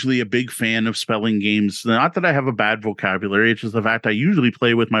not usually a big fan of spelling games. Not that I have a bad vocabulary. It's just the fact I usually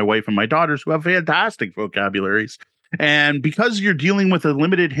play with my wife and my daughters who have fantastic vocabularies. And because you're dealing with a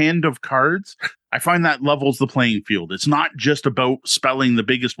limited hand of cards, I find that levels the playing field. It's not just about spelling the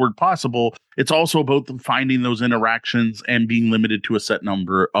biggest word possible. It's also about finding those interactions and being limited to a set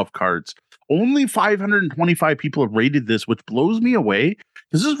number of cards. Only 525 people have rated this, which blows me away.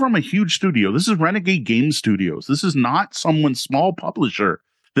 This is from a huge studio. This is Renegade Game Studios. This is not someone's small publisher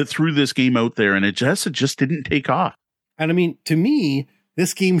that threw this game out there, and it just didn't take off. And I mean, to me,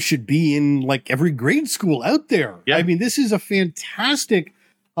 this game should be in like every grade school out there. Yeah. I mean, this is a fantastic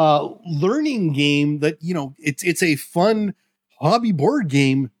learning game that, it's a fun hobby board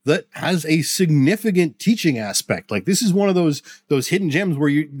game that has a significant teaching aspect. Like, this is one of those hidden gems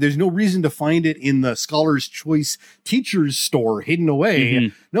where there's no reason to find it in the Scholar's Choice Teachers store hidden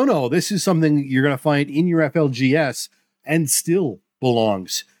away. No, this is something you're going to find in your FLGS and still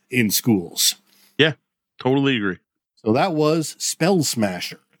belongs in schools. Yeah, totally agree. So that was Spell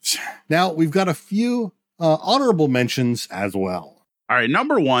Smashers. Now we've got a few honorable mentions as well. All right,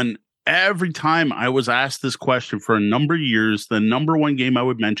 number one. Every time I was asked this question for a number of years, the number one game I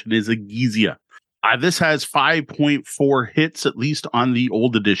would mention is Egizia. This has 5.4 hits, at least on the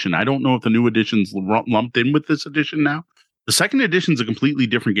old edition. I don't know if the new edition's lumped in with this edition now. The second edition is a completely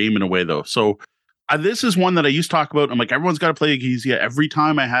different game in a way, though. So this is one that I used to talk about. I'm like, everyone's got to play Egizia. Every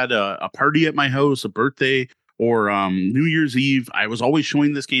time I had a party at my house, a birthday, or New Year's Eve, I was always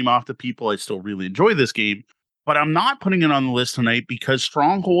showing this game off to people. I still really enjoy this game. But I'm not putting it on the list tonight because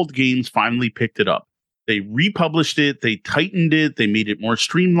Stronghold Games finally picked it up. They republished it, they tightened it, they made it more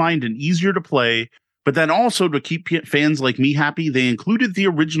streamlined and easier to play. But then also, to keep fans like me happy, they included the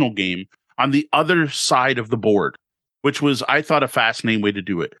original game on the other side of the board, which was, I thought, a fascinating way to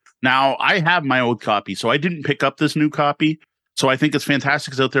do it. Now, I have my old copy, so I didn't pick up this new copy. So I think it's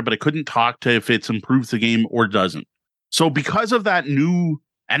fantastic. It's out there, but I couldn't talk to if it's improved the game or doesn't. So because of that new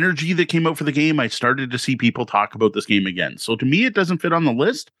energy that came out for the game, I started to see people talk about this game again. So to me, it doesn't fit on the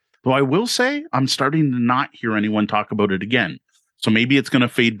list, though I will say I'm starting to not hear anyone talk about it again. So maybe it's going to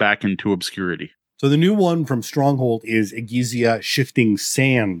fade back into obscurity. So the new one from Stronghold is Egizia Shifting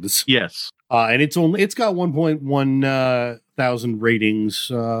Sands. Yes. And it's got 1.1 thousand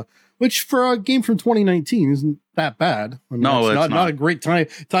ratings, which for a game from 2019 isn't that bad. I mean, no, it's not a great time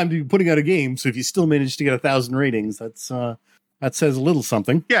to be putting out a game. So if you still manage to get 1,000 ratings, that says a little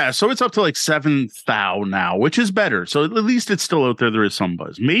something. Yeah, so it's up to like 7,000 now, which is better. So at least it's still out there. There is some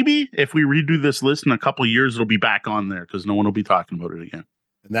buzz. Maybe if we redo this list in a couple of years, it'll be back on there because no one will be talking about it again.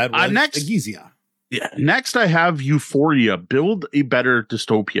 And that was Egizia. Yeah. Next, I have Euphoria, Build a Better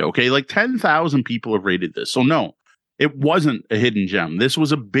Dystopia. Okay, like 10,000 people have rated this. So no, it wasn't a hidden gem. This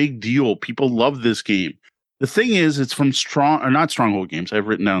was a big deal. People love this game. The thing is, it's from not Stronghold Games. I've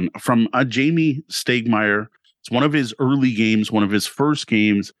written down from Jamey Stegmaier. It's one of his early games, one of his first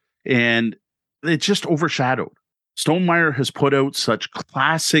games, and it's just overshadowed. Stonemaier has put out such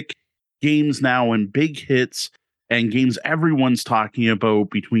classic games now and big hits and games everyone's talking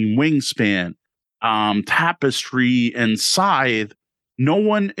about between Wingspan, Tapestry, and Scythe. No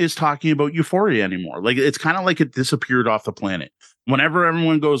one is talking about Euphoria anymore. Like, it's kind of like it disappeared off the planet. Whenever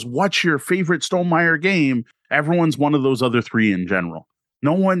everyone goes, what's your favorite Stonemaier game? Everyone's one of those other three in general.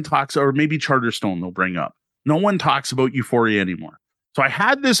 No one talks, or maybe Charterstone they'll bring up. No one talks about Euphoria anymore. So I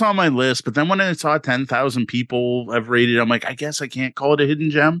had this on my list, but then when I saw 10,000 people have rated, I'm like, I guess I can't call it a hidden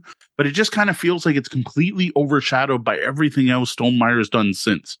gem, but it just kind of feels like it's completely overshadowed by everything else Stonemeier's done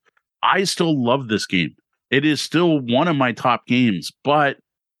since. I still love this game. It is still one of my top games, but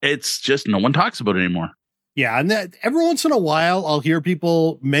it's just no one talks about it anymore. Yeah, and that every once in a while I'll hear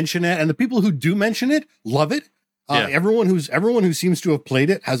people mention it, and the people who do mention it love it. Everyone who seems to have played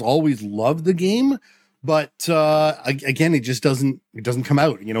it has always loved the game. But again, it just doesn't come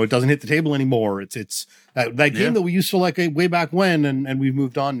out. You know, it doesn't hit the table anymore. It's that game that we used to like way back when, and we've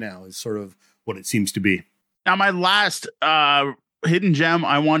moved on now is sort of what it seems to be. Now, my last hidden gem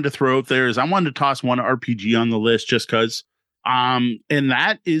I wanted to throw out there is I wanted to toss one RPG on the list just because, and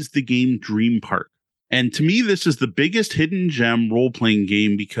that is the game Dream Park. And to me, this is the biggest hidden gem role-playing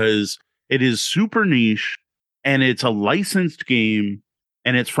game because it is super niche and it's a licensed game.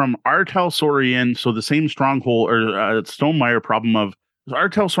 And it's from Artel Sorian, so the same Stronghold or Stonemaier problem of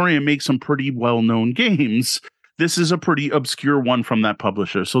Artel Sorian makes some pretty well-known games. This is a pretty obscure one from that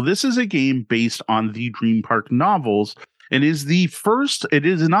publisher. So this is a game based on the Dream Park novels, and is the first. It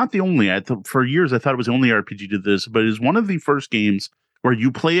is not the only. For years, I thought it was the only RPG to do this, but it is one of the first games where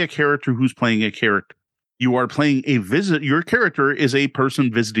you play a character who's playing a character. You are playing a visit. Your character is a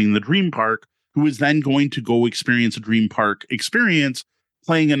person visiting the Dream Park who is then going to go experience a Dream Park experience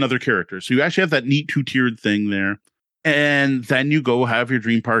playing another character. So you actually have that neat two-tiered thing there. And then you go have your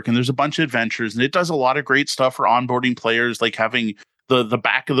Dream Park, and there's a bunch of adventures, and it does a lot of great stuff for onboarding players, like having the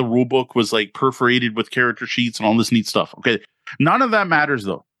back of the rule book was like perforated with character sheets and all this neat stuff. Okay. None of that matters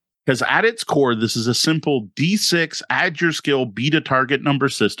though, because at its core, this is a simple D6, add your skill, beat a target number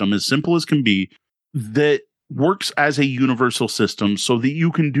system, as simple as can be, that works as a universal system so that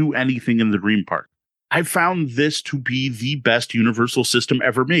you can do anything in the Dream Park. I found this to be the best universal system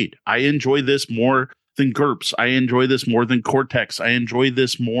ever made. I enjoy this more than GURPS. I enjoy this more than Cortex. I enjoy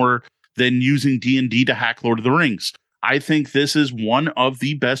this more than using D&D to hack Lord of the Rings. I think this is one of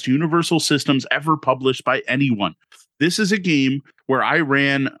the best universal systems ever published by anyone. This is a game where I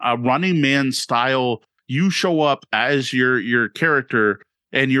ran a Running Man style. You show up as your character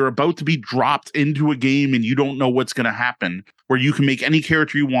and you're about to be dropped into a game and you don't know what's going to happen, where you can make any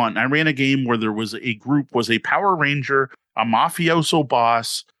character you want. I ran a game where there was a group, was a Power Ranger, a mafioso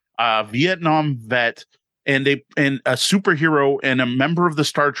boss, a Vietnam vet, and a superhero and a member of the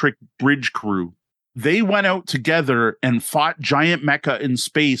Star Trek bridge crew. They went out together and fought giant mecha in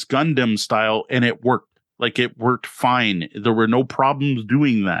space, Gundam style, and it worked. Like, it worked fine. There were no problems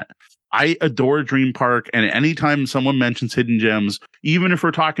doing that. I adore Dream Park, and anytime someone mentions hidden gems, even if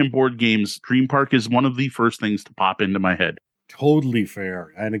we're talking board games, Dream Park is one of the first things to pop into my head. Totally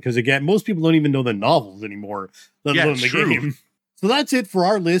fair. And because, again, most people don't even know the novels anymore, let alone the game. So that's it for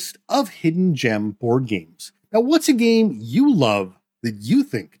our list of hidden gem board games. Now, what's a game you love that you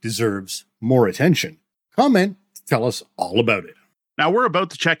think deserves more attention? Comment to tell us all about it. Now, we're about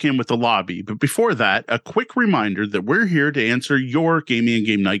to check in with the lobby, but before that, a quick reminder that we're here to answer your gaming and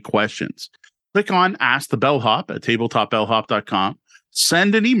game night questions. Click on Ask the Bellhop at tabletopbellhop.com,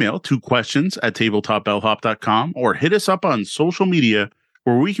 send an email to questions@tabletopbellhop.com, or hit us up on social media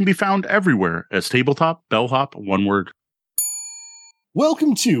where we can be found everywhere as Tabletop Bellhop, one word.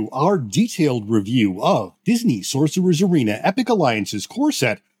 Welcome to our detailed review of Disney Sorcerer's Arena Epic Alliance's core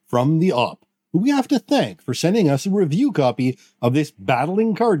set from the Op, who we have to thank for sending us a review copy of this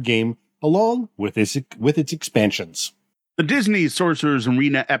battling card game along with its expansions. The Disney Sorcerer's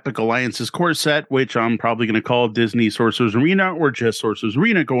Arena Epic Alliance's core set, which I'm probably going to call Disney Sorcerer's Arena or just Sorcerer's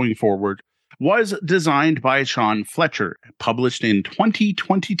Arena going forward, was designed by Sean Fletcher, published in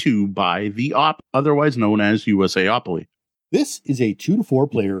 2022 by The Op, otherwise known as USAopoly. This is a 2 to 4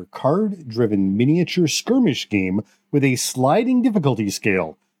 player card-driven miniature skirmish game with a sliding difficulty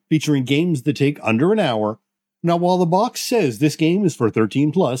scale, featuring games that take under an hour. Now, while the box says this game is for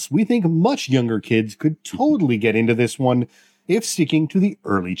 13 plus, we think much younger kids could totally get into this one if sticking to the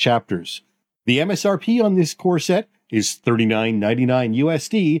early chapters. The MSRP on this core set is $39.99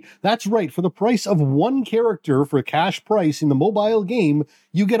 USD. That's right, for the price of one character for a cash price in the mobile game,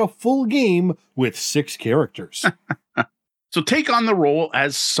 you get a full game with 6 characters. So take on the role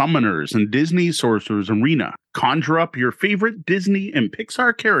as summoners in Disney Sorcerer's Arena. Conjure up your favorite Disney and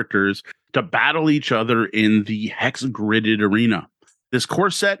Pixar characters to battle each other in the hex-gridded arena. This core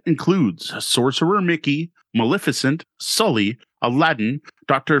set includes Sorcerer Mickey, Maleficent, Sully, Aladdin,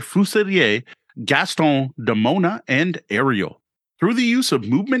 Dr. Fuselier, Gaston, Demona, and Ariel. Through the use of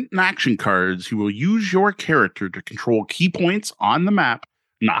movement and action cards, you will use your character to control key points on the map,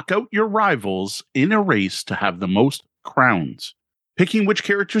 knock out your rivals in a race to have the most crowns. Picking which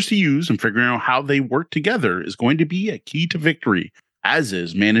characters to use and figuring out how they work together is going to be a key to victory, as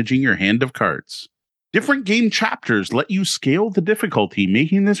is managing your hand of cards. Different game chapters let you scale the difficulty,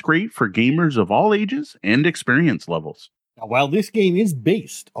 making this great for gamers of all ages and experience levels. Now, while this game is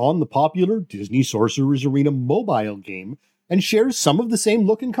based on the popular Disney Sorcerer's Arena mobile game and shares some of the same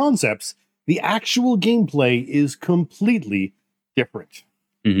look and concepts, the actual gameplay is completely different.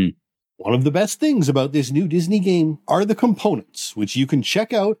 Mm-hmm. One of the best things about this new Disney game are the components, which you can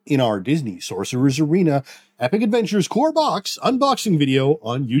check out in our Disney Sorcerer's Arena Epic Adventures Core Box unboxing video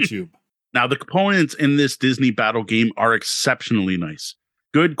on YouTube. Now, the components in this Disney battle game are exceptionally nice.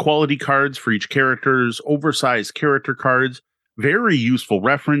 Good quality cards for each characters, oversized character cards, very useful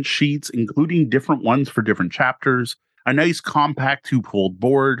reference sheets, including different ones for different chapters, a nice compact 2-fold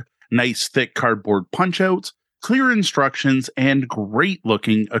board, nice thick cardboard punch-outs, clear instructions, and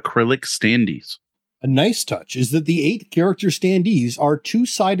great-looking acrylic standees. A nice touch is that the 8 character standees are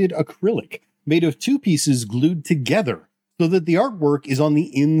 2-sided acrylic, made of 2 pieces glued together, so that the artwork is on the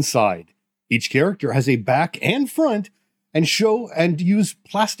inside. Each character has a back and front, and use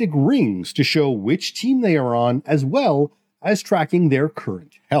plastic rings to show which team they are on, as well as tracking their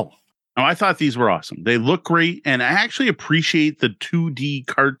current health. Now, I thought these were awesome. They look great, and I actually appreciate the 2D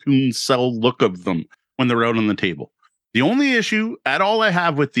cartoon cell look of them when they're out on the table. The only issue at all I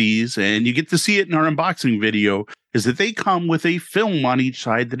have with these, and you get to see it in our unboxing video, is that they come with a film on each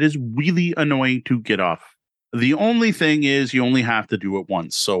side that is really annoying to get off. The only thing is you only have to do it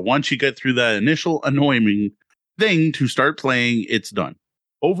once. So once you get through that initial annoying thing to start playing, it's done.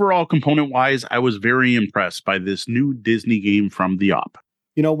 Overall, component-wise, I was very impressed by this new Disney game from the op.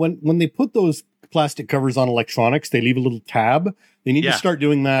 You know, when they put those plastic covers on electronics, they leave a little tab. They need to start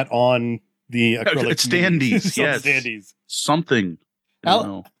doing that on the acrylic standees. Yes. Standees. Something.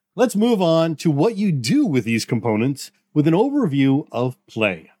 Now, let's move on to what you do with these components with an overview of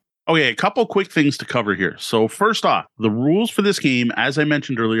play. Okay, a couple quick things to cover here. So first off, the rules for this game, as I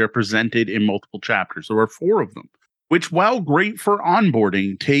mentioned earlier, are presented in multiple chapters. There are 4 of them, which, while great for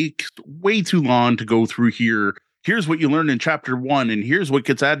onboarding, take way too long to go through here. Here's what you learn in chapter 1, and here's what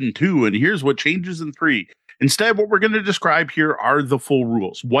gets added in 2, and here's what changes in 3. Instead, what we're going to describe here are the full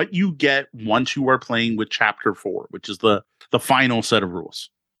rules, what you get once you are playing with chapter 4, which is the final set of rules.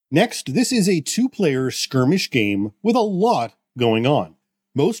 Next, this is a 2-player skirmish game with a lot going on,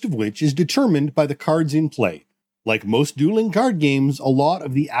 most of which is determined by the cards in play. Like most dueling card games, a lot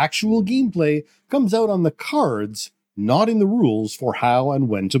of the actual gameplay comes out on the cards, not in the rules for how and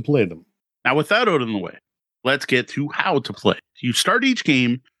when to play them. Now, with that out of the way, let's get to how to play. You start each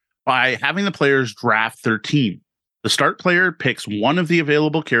game by having the players draft their team. The start player picks one of the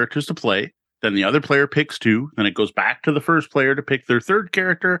available characters to play, then the other player picks 2, then it goes back to the first player to pick their third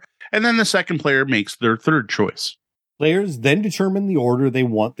character, and then the second player makes their third choice. Players then determine the order they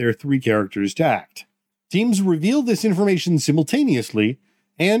want their 3 characters to act. Teams reveal this information simultaneously,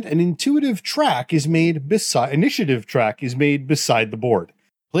 and an initiative track is made beside the board.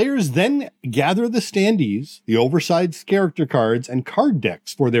 Players then gather the standees, the oversized character cards, and card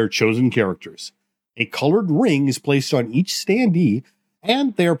decks for their chosen characters. A colored ring is placed on each standee,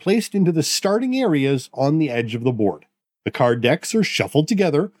 and they are placed into the starting areas on the edge of the board. The card decks are shuffled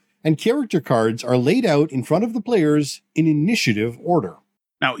together, and character cards are laid out in front of the players in initiative order.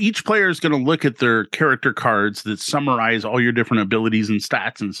 Now, each player is going to look at their character cards that summarize all your different abilities and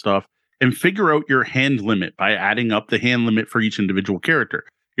stats and stuff, and figure out your hand limit by adding up the hand limit for each individual character.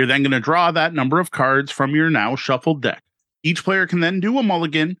 You're then going to draw that number of cards from your now shuffled deck. Each player can then do a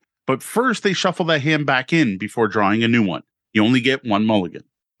mulligan, but first they shuffle that hand back in before drawing a new one. You only get 1 mulligan.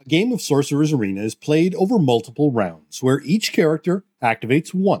 A game of Sorcerer's Arena is played over multiple rounds, where each character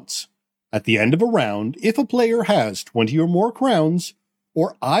activates once. At the end of a round, if a player has 20 or more crowns,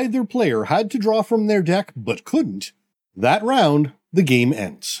 or either player had to draw from their deck but couldn't, that round, the game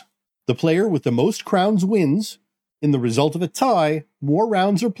ends. The player with the most crowns wins. In the result of a tie, more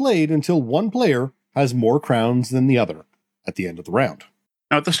rounds are played until one player has more crowns than the other at the end of the round.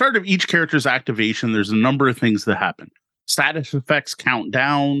 Now, at the start of each character's activation, there's a number of things that happen. Status effects count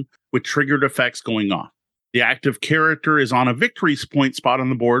down, with triggered effects going off. The active character is on a victory point spot on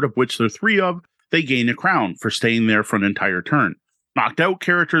the board, of which there are 3 of. They gain a crown for staying there for an entire turn. Knocked out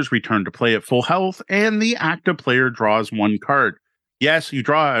characters return to play at full health, and the active player draws 1 card. Yes, you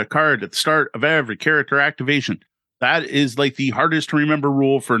draw a card at the start of every character activation. That is like the hardest to remember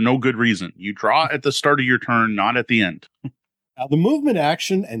rule for no good reason. You draw at the start of your turn, not at the end. Now, the movement,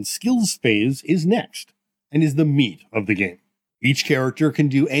 action, and skills phase is next, and is the meat of the game. Each character can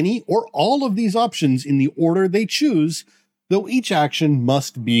do any or all of these options in the order they choose, though each action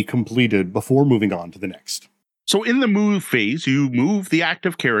must be completed before moving on to the next. So in the move phase, you move the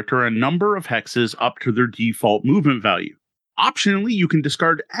active character a number of hexes up to their default movement value. Optionally, you can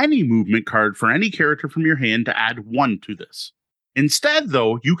discard any movement card for any character from your hand to add 1 to this. Instead,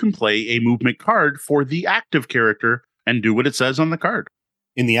 though, you can play a movement card for the active character and do what it says on the card.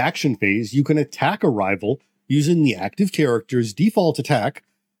 In the action phase, you can attack a rival using the active character's default attack,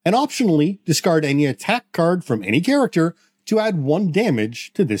 and optionally discard any attack card from any character to add 1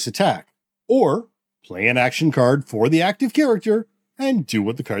 damage to this attack. Or play an action card for the active character and do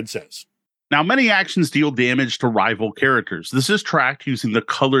what the card says. Now, many actions deal damage to rival characters. This is tracked using the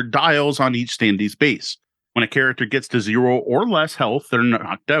colored dials on each standee's base. When a character gets to 0 or less health, they're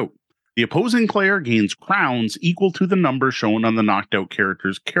knocked out. The opposing player gains crowns equal to the number shown on the knocked out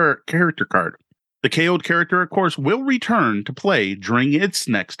character's character card. The KO'd character, of course, will return to play during its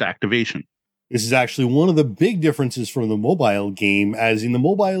next activation. This is actually one of the big differences from the mobile game, as in the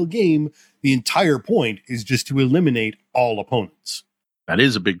mobile game, the entire point is just to eliminate all opponents. That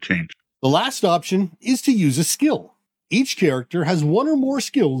is a big change. The last option is to use a skill. Each character has 1 or more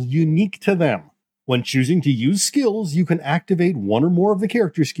skills unique to them. When choosing to use skills, you can activate 1 or more of the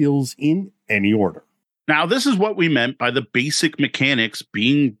character skills in any order. Now, this is what we meant by the basic mechanics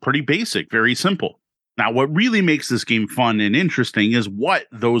being pretty basic, very simple. Now, what really makes this game fun and interesting is what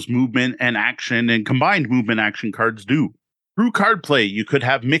those movement and action and combined movement action cards do. Through card play, you could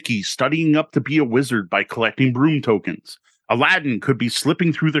have Mickey studying up to be a wizard by collecting broom tokens. Aladdin could be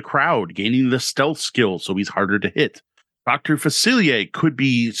slipping through the crowd, gaining the stealth skill so he's harder to hit. Dr. Facilier could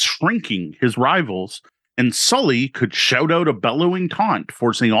be shrinking his rivals, and Sully could shout out a bellowing taunt,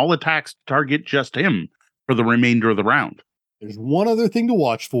 forcing all attacks to target just him for the remainder of the round. There's one other thing to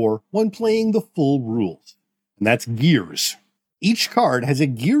watch for when playing the full rules, and that's gears. Each card has a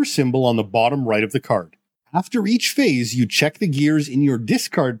gear symbol on the bottom right of the card. After each phase, you check the gears in your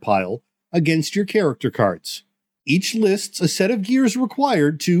discard pile against your character cards. Each lists a set of gears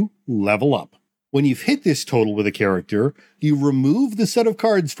required to level up. When you've hit this total with a character, you remove the set of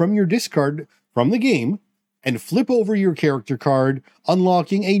cards from your discard from the game and flip over your character card,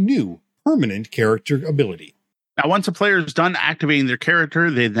 unlocking a new permanent character ability. Now, once a player is done activating their character,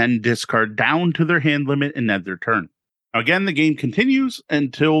 they then discard down to their hand limit and end their turn. Now, again, the game continues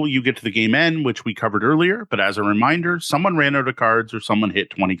until you get to the game end, which we covered earlier. But as a reminder, someone ran out of cards or someone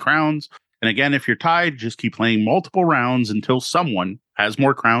hit 20 crowns. And again, if you're tied, just keep playing multiple rounds until someone has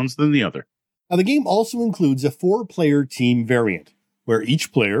more crowns than the other. Now, the game also includes a 4-player team variant, where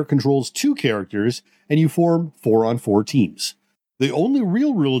each player controls 2 characters and you form 4-on-4 teams. The only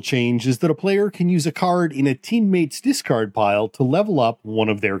real rule change is that a player can use a card in a teammate's discard pile to level up one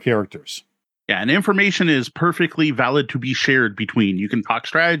of their characters. Yeah, and information is perfectly valid to be shared between. You can talk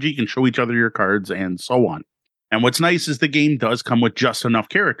strategy, you can show each other your cards, and so on. And what's nice is the game does come with just enough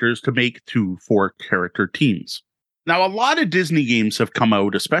characters to make 2 4-character teams. Now, a lot of Disney games have come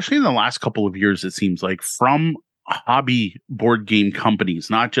out, especially in the last couple of years, it seems like, from hobby board game companies,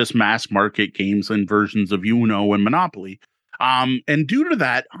 not just mass market games and versions of Uno and Monopoly. And due to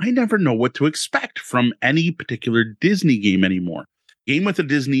that, I never know what to expect from any particular Disney game anymore. Game with a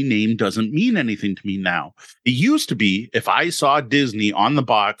Disney name doesn't mean anything to me now. It used to be, if I saw Disney on the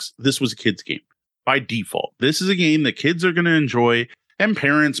box, this was a kid's game. By default, this is a game that kids are going to enjoy, and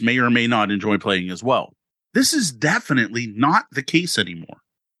parents may or may not enjoy playing as well. This is definitely not the case anymore.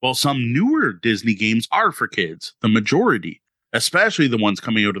 While some newer Disney games are for kids, the majority, especially the ones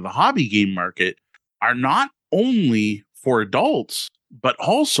coming out of the hobby game market, are not only for adults, but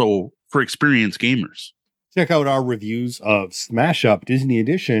also for experienced gamers. Check out our reviews of Smash Up Disney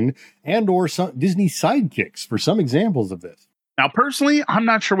Edition and or some Disney Sidekicks for some examples of this. Now, personally, I'm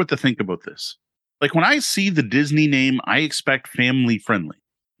not sure what to think about this. Like, when I see the Disney name, I expect family friendly.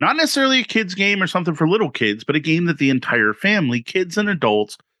 Not necessarily a kid's game or something for little kids, but a game that the entire family, kids and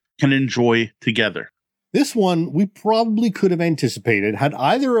adults, can enjoy together. This one we probably could have anticipated had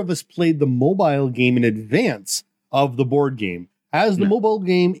either of us played the mobile game in advance of the board game, as the mobile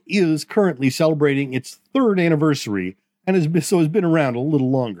game is currently celebrating its 3rd anniversary and has been around a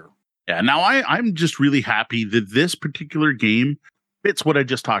little longer. Yeah, now I'm just really happy that this particular game fits what I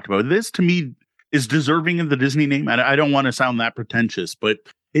just talked about. This, to me, is deserving of the Disney name. And I don't want to sound that pretentious, but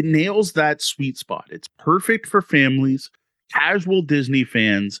it nails that sweet spot. It's perfect for families, casual Disney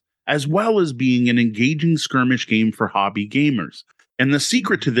fans, as well as being an engaging skirmish game for hobby gamers. And the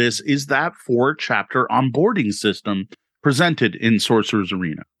secret to this is that 4-chapter onboarding system presented in Sorcerer's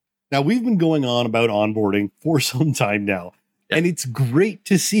Arena. Now, we've been going on about onboarding for some time now, and it's great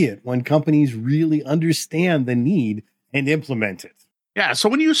to see it when companies really understand the need and implement it. Yeah, so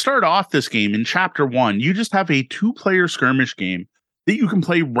when you start off this game in Chapter 1, you just have a 2-player skirmish game that you can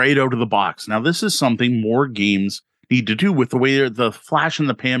play right out of the box. Now, this is something more games need to do with the way the flash in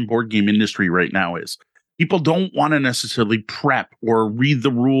the pan board game industry right now is. People don't want to necessarily prep or read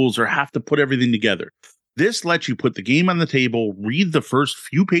the rules or have to put everything together. This lets you put the game on the table, read the first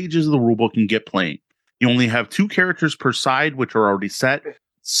few pages of the rulebook, and get playing. You only have 2 characters per side, which are already set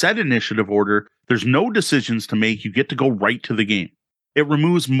initiative order. There's no decisions to make. You get to go right to the game. It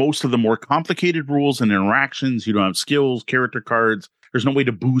removes most of the more complicated rules and interactions. You don't have skills, character cards. There's no way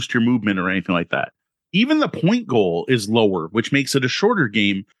to boost your movement or anything like that. Even the point goal is lower, which makes it a shorter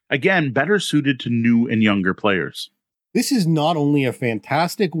game, again, better suited to new and younger players. This is not only a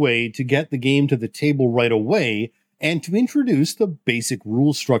fantastic way to get the game to the table right away and to introduce the basic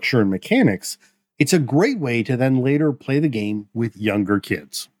rule structure and mechanics, it's a great way to then later play the game with younger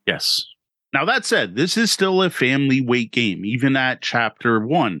kids. Yes. Now, that said, this is still a family weight game, even at Chapter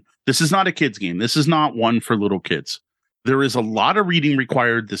 1. This is not a kid's game. This is not one for little kids. There is a lot of reading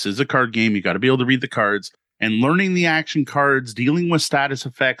required. This is a card game. You got to be able to read the cards. And learning the action cards, dealing with status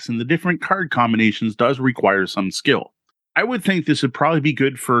effects, and the different card combinations does require some skill. I would think this would probably be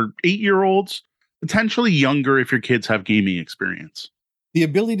good for 8-year-olds, potentially younger if your kids have gaming experience. The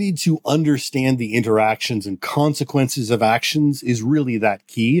ability to understand the interactions and consequences of actions is really that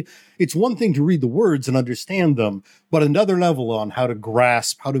key. It's one thing to read the words and understand them, but another level on how to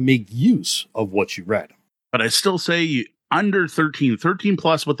grasp, how to make use of what you read. But I still say under 13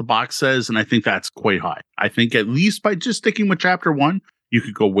 plus what the box says, and I think that's quite high. I think at least by just sticking with Chapter 1, you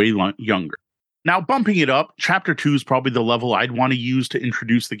could go way younger. Now, bumping it up, Chapter 2 is probably the level I'd want to use to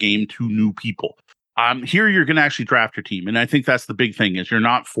introduce the game to new people. Here you're going to actually draft your team, and I think that's the big thing, is you're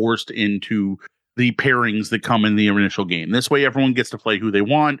not forced into the pairings that come in the initial game. This way, everyone gets to play who they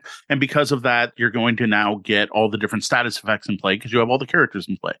want, and because of that, you're going to now get all the different status effects in play because you have all the characters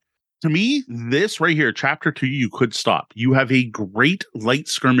in play. To me, this right here, Chapter 2, you could stop. You have a great light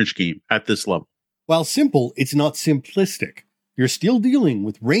skirmish game at this level. While simple, it's not simplistic. You're still dealing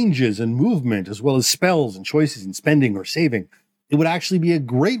with ranges and movement, as well as spells and choices in spending or saving. It would actually be a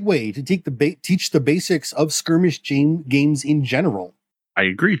great way to teach the basics of skirmish games in general. I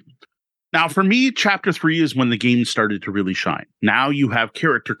agree. Now, for me, Chapter 3 is when the game started to really shine. Now you have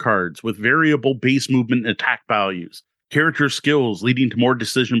character cards with variable base movement and attack values, character skills leading to more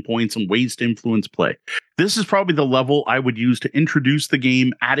decision points and ways to influence play. This is probably the level I would use to introduce the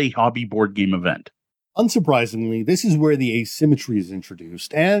game at a hobby board game event. Unsurprisingly, this is where the asymmetry is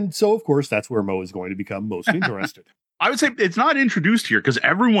introduced, and so, of course, that's where Mo is going to become most interested. I would say it's not introduced here because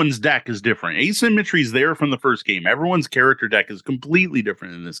everyone's deck is different. Asymmetry is there from the first game. Everyone's character deck is completely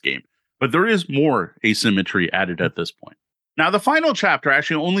different in this game, but there is more asymmetry added at this point. Now, the final chapter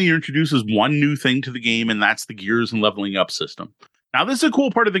actually only introduces one new thing to the game, and that's the gears and leveling up system. Now, this is a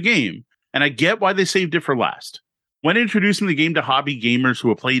cool part of the game, and I get why they saved it for last. When introducing the game to hobby gamers who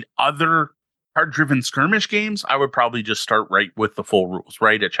have played other card-driven skirmish games, I would probably just start right with the full rules,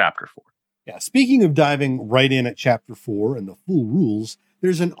 right at Chapter 4. Yeah, speaking of diving right in at Chapter 4 and the full rules,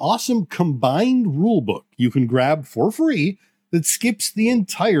 there's an awesome combined rulebook you can grab for free that skips the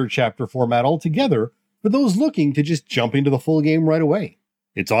entire chapter format altogether for those looking to just jump into the full game right away.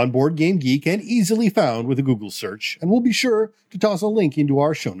 It's on Board Game Geek and easily found with a Google search, and we'll be sure to toss a link into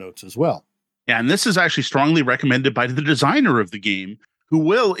our show notes as well. Yeah, and this is actually strongly recommended by the designer of the game, who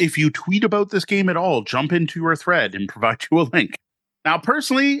will, if you tweet about this game at all, jump into your thread and provide you a link. Now,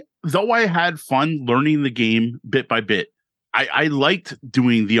 personally, though I had fun learning the game bit by bit, I liked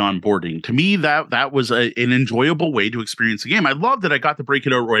doing the onboarding. To me, that was an enjoyable way to experience the game. I love that I got to break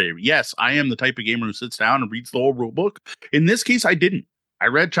it out right away. Yes, I am the type of gamer who sits down and reads the whole rule book. In this case, I didn't. I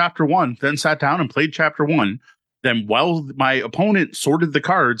read Chapter 1, then sat down and played Chapter 1. Then while my opponent sorted the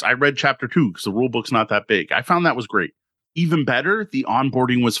cards, I read Chapter 2 because the rule book's not that big. I found that was great. Even better, the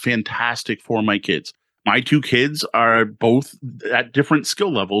onboarding was fantastic for my kids. My 2 kids are both at different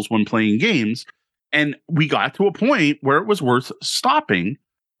skill levels when playing games, and we got to a point where it was worth stopping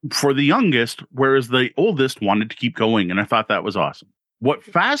for the youngest, whereas the oldest wanted to keep going, and I thought that was awesome. What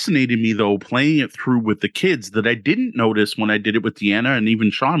fascinated me, though, playing it through with the kids that I didn't notice when I did it with Deanna and even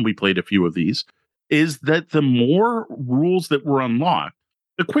Sean, we played a few of these, is that the more rules that were unlocked,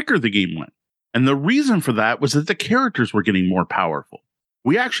 the quicker the game went. And the reason for that was that the characters were getting more powerful.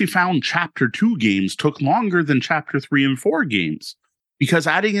 We actually found Chapter 2 games took longer than Chapter 3 and 4 games because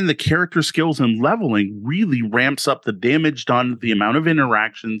adding in the character skills and leveling really ramps up the damage done, the amount of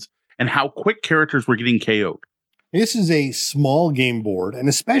interactions, and how quick characters were getting KO'd. This is a small game board, and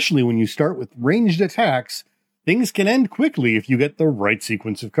especially when you start with ranged attacks, things can end quickly if you get the right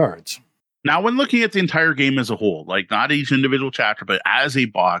sequence of cards. Now, when looking at the entire game as a whole, like not each individual chapter, but as a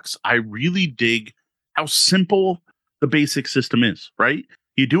box, I really dig how simple the basic system is, right?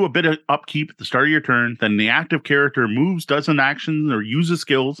 You do a bit of upkeep at the start of your turn, then the active character moves, does an action, or uses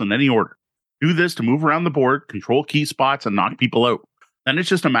skills in any order. Do this to move around the board, control key spots, and knock people out. Then it's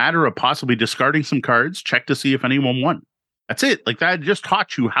just a matter of possibly discarding some cards, check to see if anyone won. That's it. Like that just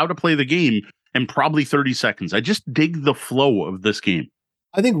taught you how to play the game in probably 30 seconds. I just dig the flow of this game.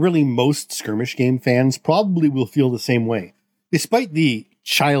 I think really most skirmish game fans probably will feel the same way. Despite the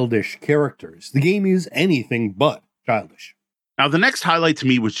childish characters, the game is anything but childish. Now, the next highlight to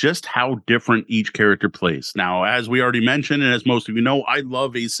me was just how different each character plays. Now, as we already mentioned, and as most of you know, I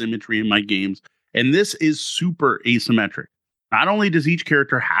love asymmetry in my games, and this is super asymmetric. Not only does each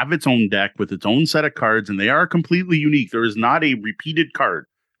character have its own deck with its own set of cards, and they are completely unique. There is not a repeated card.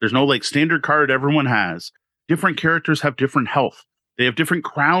 There's no like standard card everyone has. Different characters have different health. They have different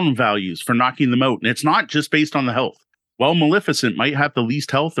crown values for knocking them out. And it's not just based on the health. While Maleficent might have the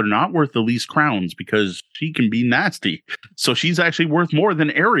least health, they're not worth the least crowns because she can be nasty. So she's actually worth more than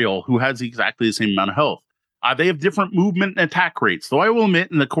Ariel, who has exactly the same amount of health. They have different movement and attack rates. Though I will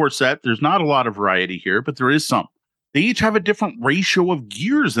admit in the core set, there's not a lot of variety here, but there is some. They each have a different ratio of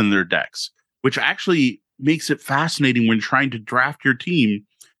gears in their decks, which actually makes it fascinating when trying to draft your team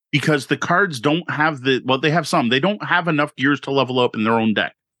because the cards don't have they have some. They don't have enough gears to level up in their own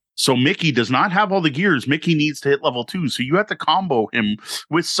deck. So Mickey does not have all the gears. Mickey needs to hit level 2. So you have to combo him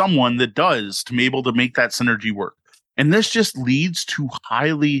with someone that does to be able to make that synergy work. And this just leads to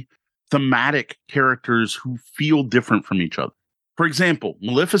highly thematic characters who feel different from each other. For example,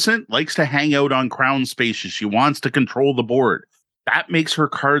 Maleficent likes to hang out on crown spaces. She wants to control the board. That makes her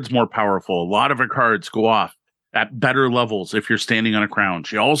cards more powerful. A lot of her cards go off at better levels if you're standing on a crown.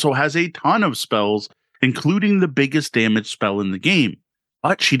 She also has a ton of spells, including the biggest damage spell in the game.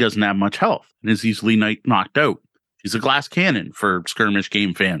 But she doesn't have much health and is easily knocked out. She's a glass cannon for skirmish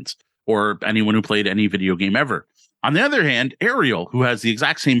game fans or anyone who played any video game ever. On the other hand, Ariel, who has the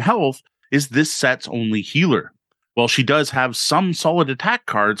exact same health, is this set's only healer. While she does have some solid attack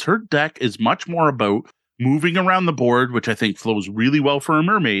cards, her deck is much more about moving around the board, which I think flows really well for a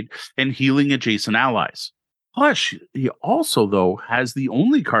mermaid, and healing adjacent allies. Plus, she also, though, has the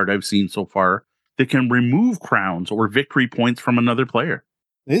only card I've seen so far that can remove crowns or victory points from another player.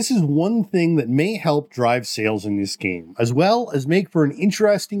 This is one thing that may help drive sales in this game, as well as make for an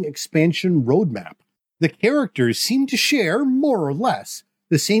interesting expansion roadmap. The characters seem to share, more or less,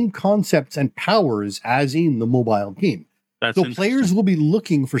 the same concepts and powers as in the mobile game. So players will be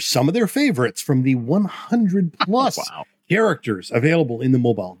looking for some of their favorites from the 100 plus characters available in the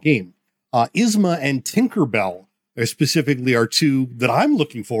mobile game. Yzma and Tinkerbell specifically are two that I'm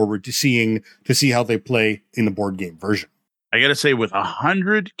looking forward to seeing to see how they play in the board game version. I got to say, with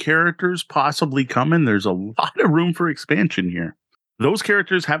 100 characters possibly coming, there's a lot of room for expansion here. Those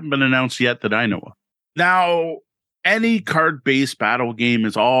characters haven't been announced yet that I know of. Now, any card-based battle game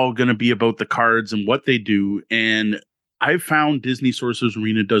is all going to be about the cards and what they do. And I've found Disney Sorcerer's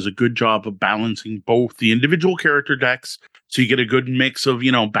Arena does a good job of balancing both the individual character decks. So you get a good mix of,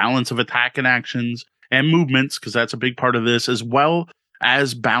 balance of attack and actions and movements, because that's a big part of this, as well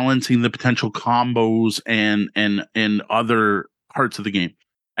as balancing the potential combos and other parts of the game,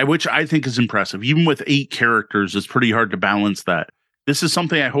 which I think is impressive. Even with 8 characters, it's pretty hard to balance that. This is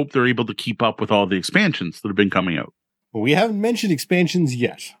something I hope they're able to keep up with all the expansions that have been coming out. Well, we haven't mentioned expansions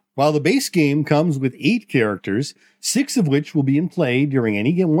yet. While the base game comes with 8 characters, 6 of which will be in play during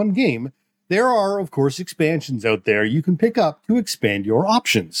any one game, there are, of course, expansions out there you can pick up to expand your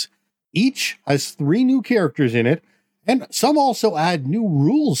options. Each has 3 new characters in it, and some also add new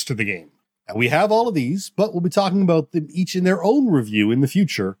rules to the game. Now, we have all of these, but we'll be talking about them each in their own review in the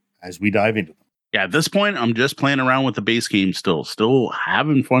future as we dive into them. Yeah, at this point, I'm just playing around with the base game still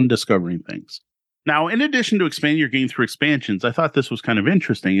having fun discovering things. Now, in addition to expanding your game through expansions, I thought this was kind of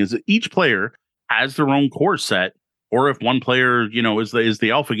interesting, is that each player has their own core set, or if one player, is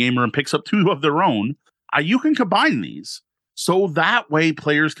the alpha gamer and picks up 2 of their own, you can combine these. So that way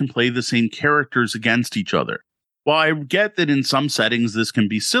players can play the same characters against each other. While I get that in some settings this can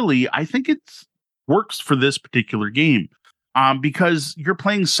be silly, I think it works for this particular game. Because you're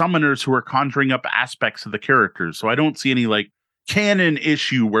playing summoners who are conjuring up aspects of the characters. So I don't see any like canon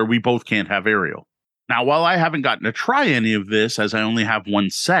issue where we both can't have Ariel. Now, while I haven't gotten to try any of this, as I only have one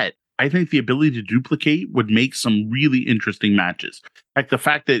set, I think the ability to duplicate would make some really interesting matches. Like the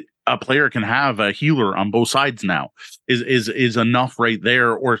fact that a player can have a healer on both sides now is enough right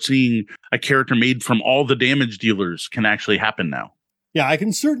there, or seeing a character made from all the damage dealers can actually happen now. Yeah, I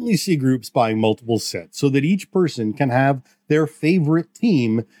can certainly see groups buying multiple sets so that each person can have their favorite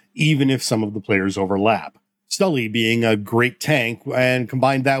team, even if some of the players overlap. Sully being a great tank, and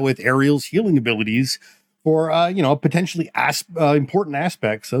combine that with Ariel's healing abilities for, potentially important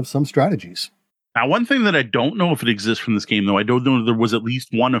aspects of some strategies. Now, one thing that I don't know if it exists from this game, though, I don't know if there was at least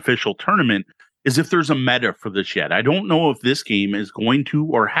one official tournament, is if there's a meta for this yet. I don't know if this game is going to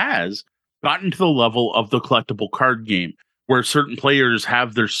or has gotten to the level of the collectible card game, where certain players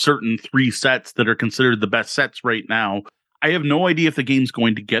have their certain 3 sets that are considered the best sets right now. I have no idea if the game's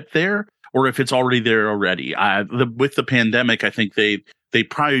going to get there or if it's already there already. With the pandemic, I think they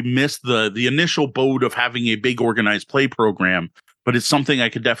probably missed the initial boat of having a big organized play program, but it's something I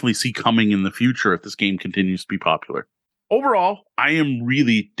could definitely see coming in the future if this game continues to be popular. Overall, I am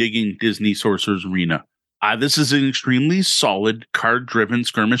really digging Disney Sorcerer's Arena. This is an extremely solid card-driven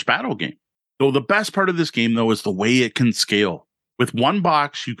skirmish battle game. Though the best part of this game, though, is the way it can scale. With one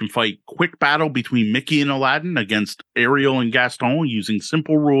box, you can fight quick battle between Mickey and Aladdin against Ariel and Gaston using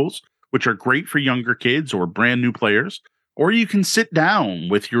simple rules, which are great for younger kids or brand new players. Or you can sit down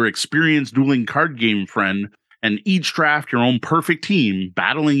with your experienced dueling card game friend and each draft your own perfect team,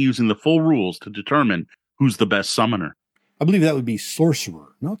 battling using the full rules to determine who's the best summoner. I believe that would be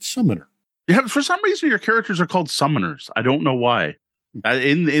sorcerer, not summoner. Yeah, for some reason, your characters are called summoners. I don't know why.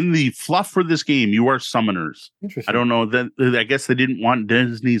 In the fluff for this game, you are summoners. Interesting. I don't know that. I guess they didn't want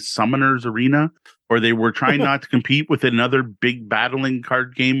Disney's Summoners Arena, or they were trying not to compete with another big battling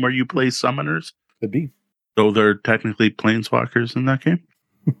card game where you play summoners. Could be. Though they're technically planeswalkers in that game.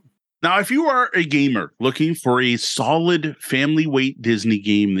 Now, if you are a gamer looking for a solid family weight Disney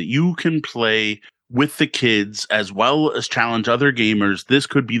game that you can play with the kids as well as challenge other gamers, this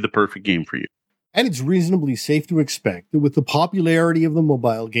could be the perfect game for you. And it's reasonably safe to expect that with the popularity of the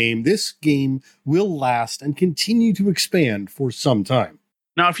mobile game, this game will last and continue to expand for some time.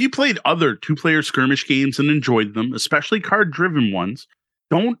 Now, if you played other 2-player skirmish games and enjoyed them, especially card-driven ones,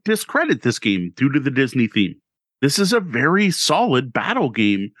 don't discredit this game due to the Disney theme. This is a very solid battle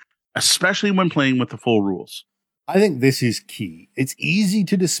game, especially when playing with the full rules. I think this is key. It's easy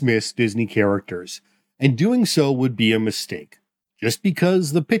to dismiss Disney characters, and doing so would be a mistake. Just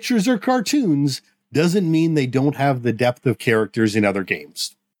because the pictures are cartoons doesn't mean they don't have the depth of characters in other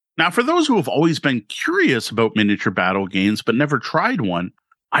games. Now, for those who have always been curious about miniature battle games but never tried one,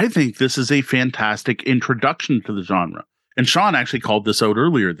 I think this is a fantastic introduction to the genre. And Sean actually called this out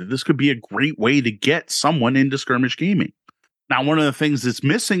earlier, that this could be a great way to get someone into skirmish gaming. Now, one of the things that's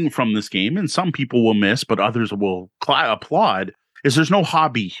missing from this game, and some people will miss, but others will applaud, is there's no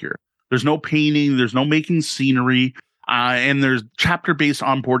hobby here. There's no painting, there's no making scenery. And there's chapter-based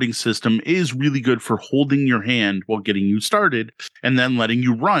onboarding system is really good for holding your hand while getting you started and then letting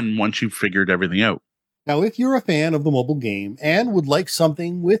you run once you've figured everything out. Now, if you're a fan of the mobile game and would like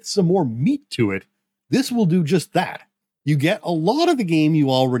something with some more meat to it, this will do just that. You get a lot of the game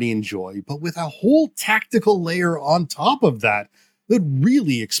you already enjoy, but with a whole tactical layer on top of that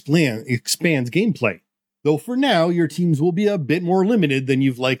really expands gameplay. Though for now, your teams will be a bit more limited than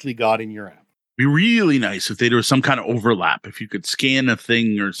you've likely got in your app. Be really nice if there was some kind of overlap, if you could scan a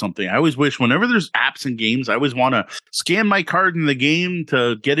thing or something. I always wish whenever there's apps and games, I always want to scan my card in the game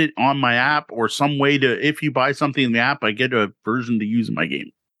to get it on my app, or some way to, if you buy something in the app, I get a version to use in my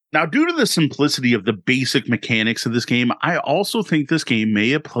game. Now, due to the simplicity of the basic mechanics of this game, I also think this game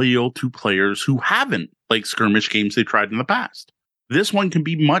may appeal to players who haven't liked skirmish games they tried in the past. This one can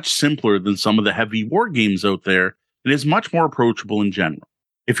be much simpler than some of the heavy war games out there, and is much more approachable in general.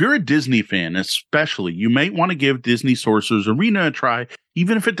 If you're a Disney fan, especially, you might want to give Disney Sorcerer's Arena a try,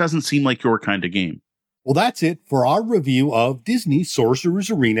 even if it doesn't seem like your kind of game. Well, that's it for our review of Disney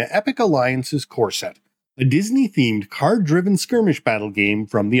Sorcerer's Arena Epic Alliance's Core Set, a Disney-themed card-driven skirmish battle game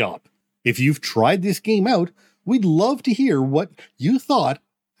from the Op. If you've tried this game out, we'd love to hear what you thought,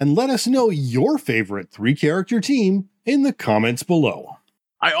 and let us know your favorite 3-character team in the comments below.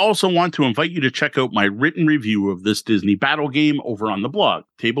 I also want to invite you to check out my written review of this Disney battle game over on the blog,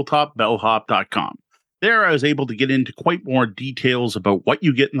 tabletopbellhop.com. There I was able to get into quite more details about what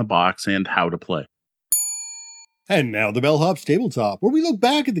you get in the box and how to play. And now the Bellhop's Tabletop, where we look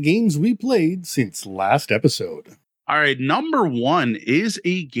back at the games we played since last episode. All right, number 1 is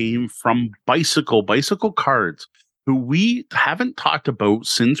a game from Bicycle Cards, who we haven't talked about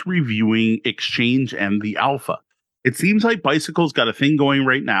since reviewing Exchange and the Alpha. It seems like Bicycle's got a thing going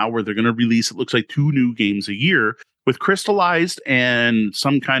right now where they're going to release, it looks like 2 new games a year, with Crystallized and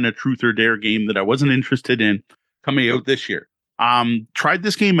some kind of Truth or Dare game that I wasn't interested in coming out this year. Tried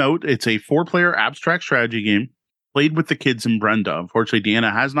this game out. It's a 4-player abstract strategy game. Played with the kids and Brenda. Unfortunately,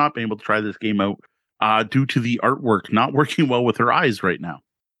 Deanna has not been able to try this game out due to the artwork not working well with her eyes right now.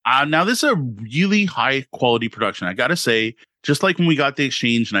 Now, this is a really high quality production. I got to say, just like when we got the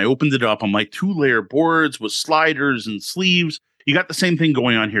Exchange and I opened it up, I'm like 2-layer boards with sliders and sleeves. You got the same thing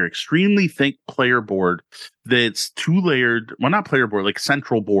going on here. Extremely thick player board that's 2-layered. Well, not player board, like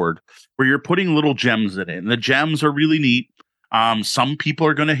central board, where you're putting little gems in it. And the gems are really neat. Some people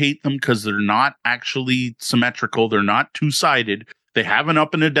are going to hate them because they're not actually symmetrical. They're not 2-sided. They have an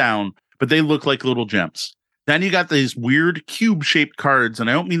up and a down, but they look like little gems. Then you got these weird cube-shaped cards, and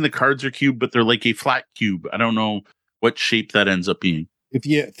I don't mean the cards are cube, but they're like a flat cube. I don't know what shape that ends up being. If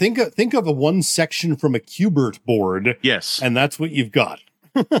you think of a one section from a Cubert board, yes, and that's what you've got.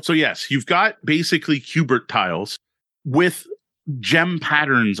 So yes, you've got basically Cubert tiles with gem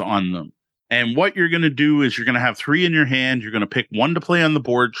patterns on them. And what you're going to do is you're going to have 3 in your hand. You're going to pick 1 to play on the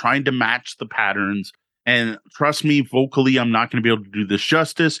board, trying to match the patterns. And trust me, vocally, I'm not going to be able to do this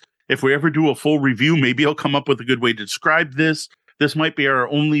justice. If we ever do a full review, maybe I'll come up with a good way to describe this. This might be our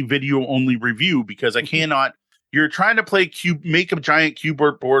only video-only review because I cannot. You're trying to make a giant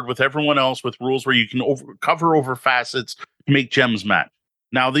Cubert board with everyone else with rules where you can cover over facets to make gems match.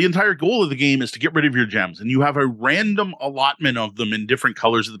 Now, the entire goal of the game is to get rid of your gems, and you have a random allotment of them in different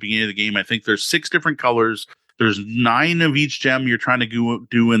colors at the beginning of the game. I think there's 6 different colors. There's 9 of each gem you're trying to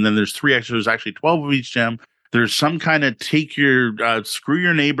do, and then there's 3 extra. There's actually 12 of each gem. There's some kind of screw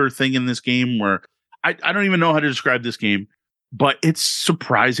your neighbor thing in this game where I don't even know how to describe this game, but it's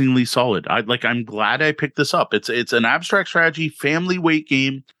surprisingly solid. I'm glad I picked this up. It's an abstract strategy family weight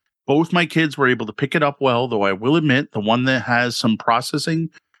game. Both my kids were able to pick it up well, though I will admit the one that has some processing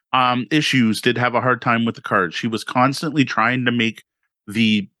issues did have a hard time with the cards. She was constantly trying to make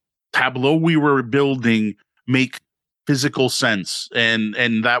the tableau we were building make physical sense,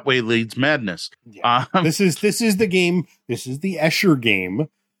 and that way leads madness. Yeah. This is the game. This is the Escher game,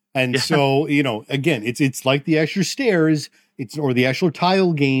 and so again, it's like the Escher stairs. Or the Escher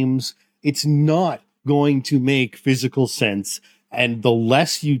tile games. It's not going to make physical sense. And the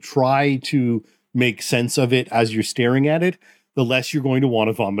less you try to make sense of it as you're staring at it, the less you're going to want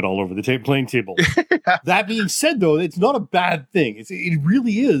to vomit all over the playing table. That being said, though, it's not a bad thing. It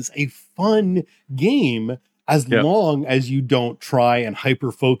really is a fun game as long as you don't try and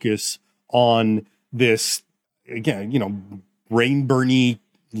hyper focus on this, again, brain burny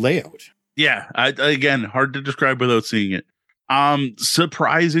layout. Yeah, again, hard to describe without seeing it.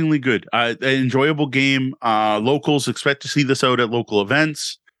 Surprisingly good. An enjoyable game. Locals expect to see this out at local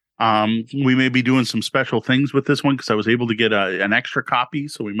events. We may be doing some special things with this one because I was able to get an extra copy,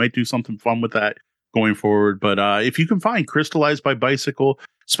 so we might do something fun with that going forward. But if you can find Crystallized by Bicycle,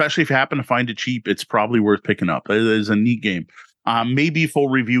 especially if you happen to find it cheap, it's probably worth picking up. It is a neat game. Maybe full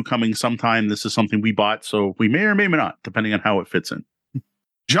review coming sometime. This is something we bought, so we may or may not, depending on how it fits in.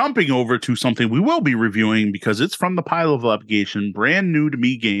 Jumping over to something we will be reviewing because it's from the Pile of Obligation, brand new to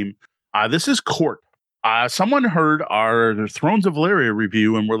me game. This is Court. Someone heard our Thrones of Valeria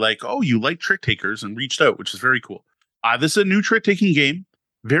review and were like, oh, you like trick takers, and reached out, which is very cool. This is a new trick taking game.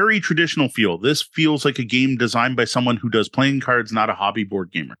 Very traditional feel. This feels like a game designed by someone who does playing cards, not a hobby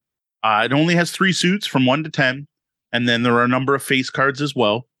board gamer. It only has 3 suits from 1 to 10. And then there are a number of face cards as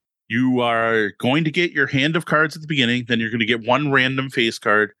well. You are going to get your hand of cards at the beginning, then you're going to get 1 random face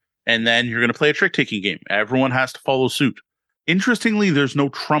card, and then you're going to play a trick-taking game. Everyone has to follow suit. Interestingly, there's no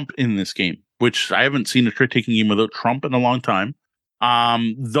trump in this game, which I haven't seen a trick-taking game without trump in a long time.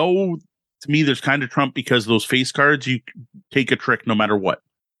 Though, to me, there's kind of trump because those face cards, you take a trick no matter what.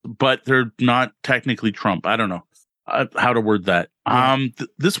 But they're not technically trump. I don't know how to word that. Yeah.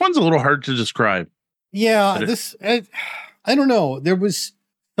 This one's a little hard to describe. Yeah, I don't know. There was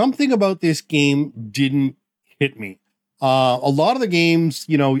something about this game didn't hit me. A lot of the games,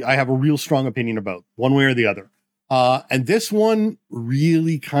 I have a real strong opinion about one way or the other. And this one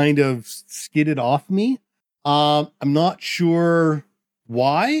really kind of skidded off me. I'm not sure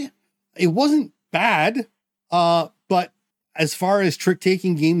why. It wasn't bad. But as far as trick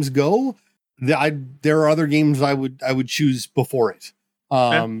taking games go, there are other games I would choose before it.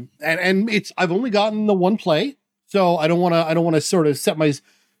 And I've only gotten the 1 play, so I don't want to sort of set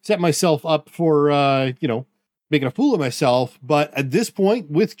myself up for making a fool of myself. But at this point,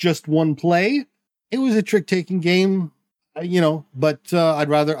 with just one play, it was a trick-taking game, but I'd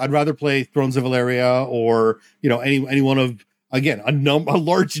rather play Thrones of Valeria or, any one of, again, a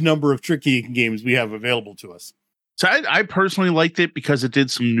large number of trick-taking games we have available to us. So I personally liked it because it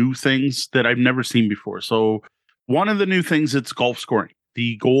did some new things that I've never seen before. So one of the new things, it's golf scoring.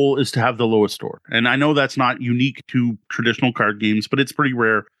 The goal is to have the lowest score. And I know that's not unique to traditional card games, but it's pretty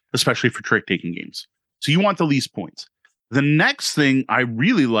rare, especially for trick-taking games. So you want the least points. The next thing I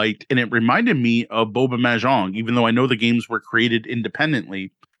really liked, and it reminded me of Boba Mahjong, even though I know the games were created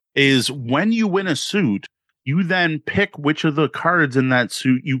independently, is when you win a suit, you then pick which of the cards in that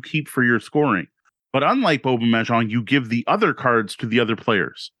suit you keep for your scoring. But unlike Boba Mahjong, you give the other cards to the other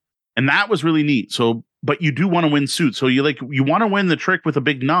players. And that was really neat. So, but you do want to win suits. So you want to win the trick with a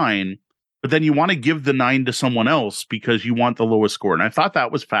big 9, but then you want to give the 9 to someone else because you want the lowest score. And I thought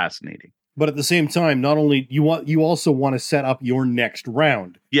that was fascinating. But at the same time, not only you also want to set up your next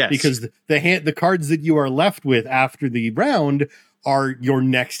round. Yes. Because the cards that you are left with after the round are your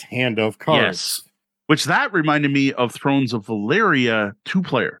next hand of cards. Yes. Which that reminded me of Thrones of Valeria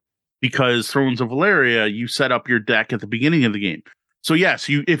 2-player. Because Thrones of Valeria, you set up your deck at the beginning of the game. So yes,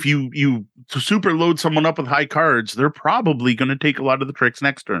 if you super load someone up with high cards, they're probably going to take a lot of the tricks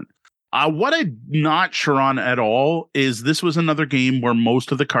next turn. What I'm not sure on at all is this was another game where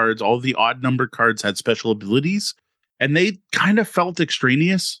most of the cards, all the odd numbered cards, had special abilities, and they kind of felt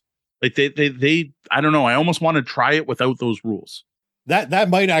extraneous. Like they I don't know. I almost want to try it without those rules. That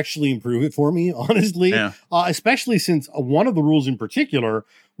might actually improve it for me, honestly. Yeah. Especially since one of the rules in particular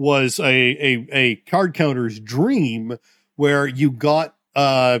was a card counter's dream, where you got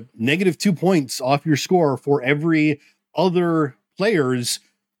 -2 points off your score for every other players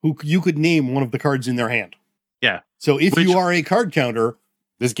who you could name one of the cards in their hand. Yeah. So if you are a card counter,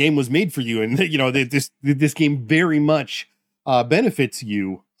 this game was made for you, and this game very much benefits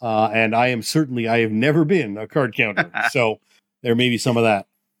you. And I have never been a card counter, so there may be some of that.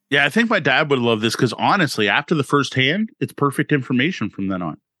 Yeah, I think my dad would love this because honestly, after the first hand, it's perfect information from then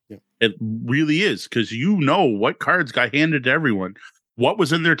on. Yeah. It really is, because you know what cards got handed to everyone, what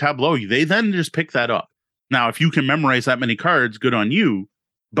was in their tableau. They then just pick that up. Now, if you can memorize that many cards, good on you.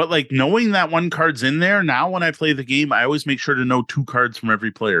 But like knowing that one card's in there, now when I play the game, I always make sure to know 2 cards from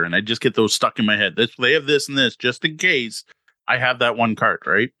every player, and I just get those stuck in my head. They have this and this, just in case I have that one card,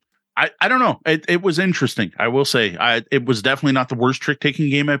 right? I don't know. It was interesting. I will say it was definitely not the worst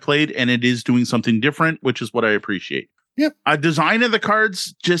trick-taking game I played, and it is doing something different, which is what I appreciate. Yep. Design of the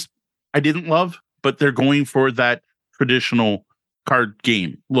cards, just I didn't love, but they're going for that traditional card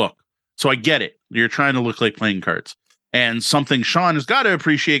game look. So I get it. You're trying to look like playing cards. And something Sean has got to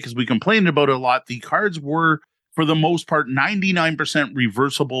appreciate, because we complained about it a lot, the cards were, for the most part, 99%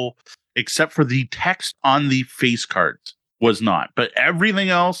 reversible, except for the text on the face cards was not, but everything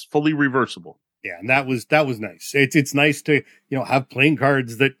else fully reversible. Yeah, and that was nice. It's nice to have playing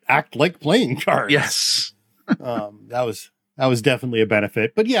cards that act like playing cards. Yes. That was definitely a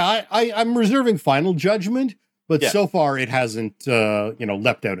benefit. But yeah, I'm reserving final judgment, but so far it hasn't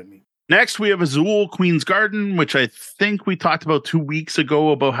leapt out at me. Next, we have Azul Queen's Garden, which I think we talked about 2 weeks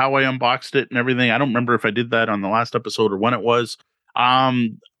ago about how I unboxed it and everything. I don't remember if I did that on the last episode or when it was.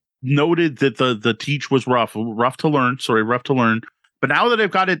 Noted that the teach was rough to learn. But now that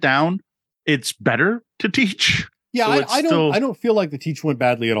I've got it down, it's better to teach. Yeah, so I don't feel like the teach went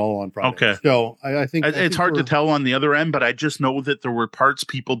badly at all on Friday. Okay. So I think it's hard to tell on the other end, but I just know that there were parts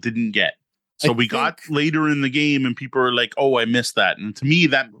people didn't get. So we got later in the game and people are like, oh, I missed that. And to me,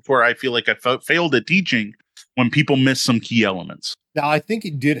 that's where I feel like I failed at teaching, when people miss some key elements. Now, I think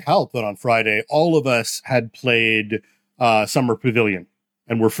it did help that on Friday, all of us had played Summer Pavilion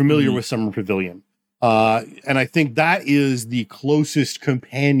and we're familiar with Summer Pavilion. And I think that is the closest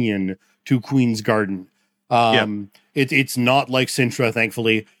companion to Queen's Garden. It's not like Sintra,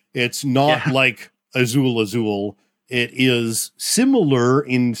 thankfully. It's not like Azul. It is similar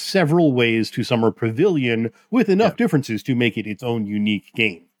in several ways to Summer Pavilion, with enough differences to make it its own unique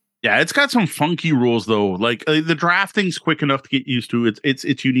game. Yeah, it's got some funky rules though. Like the drafting's quick enough to get used to.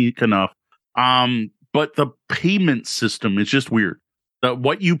 It's unique enough. But the payment system is just weird.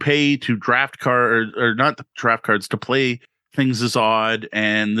 What you pay to draft card or not the draft cards to play things is odd,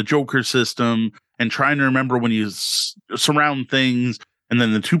 and the Joker system, and trying to remember when you surround things, and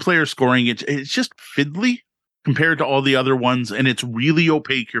then the 2-player scoring. It's just fiddly compared to all the other ones, and it's really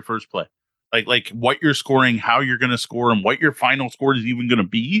opaque your first play. Like what you're scoring, how you're going to score, and what your final score is even going to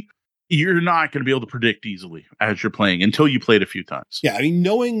be. You're not going to be able to predict easily as you're playing until you play it a few times. Yeah, I mean,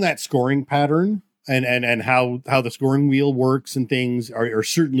 knowing that scoring pattern and how the scoring wheel works and things are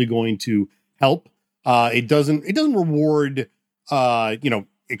certainly going to help. It doesn't reward,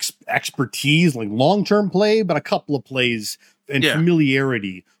 expertise, like long-term play, but a couple of plays and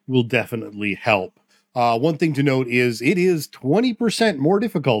familiarity will definitely help. One thing to note is it is 20% more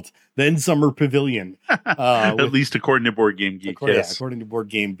difficult than Summer Pavilion. At least according to Board Game Geek. According to Board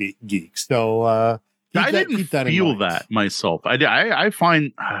Game Geek. So I didn't feel that myself. I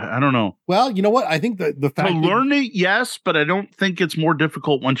find, I don't know. Well, you know what? I think the fact to learn it, yes, but I don't think it's more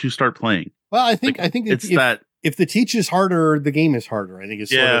difficult once you start playing. Well, I think if the teach is harder, the game is harder. I think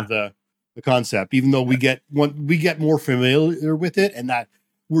it's sort of the concept. Even though we get more familiar with it, and that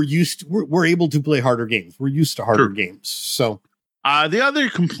we're able to play harder games. We're used to harder games. So the other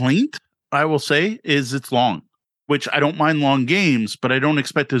complaint I will say is it's long, which I don't mind long games, but I don't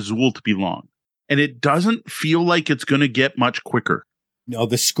expect Azul to be long. And it doesn't feel like it's going to get much quicker. No,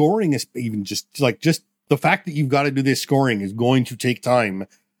 the scoring is even just the fact that you've got to do this scoring is going to take time.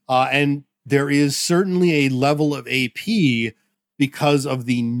 And there is certainly a level of AP because of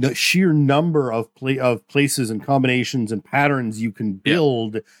the sheer number of places and combinations and patterns you can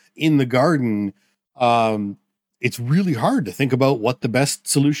build in the garden. It's really hard to think about what the best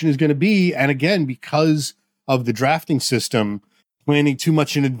solution is going to be. And again, because of the drafting system, planning too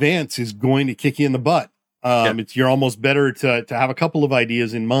much in advance is going to kick you in the butt. You're almost better to have a couple of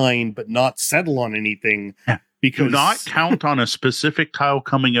ideas in mind, but not settle on anything. Because do not count on a specific tile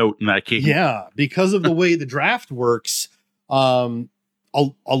coming out in that case. Yeah, because of the way the draft works, a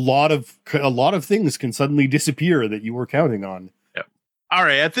lot of things can suddenly disappear that you were counting on. Yeah. All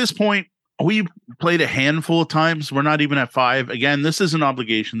right. At this point, we played a handful of times. We're not even at 5. Again, this is an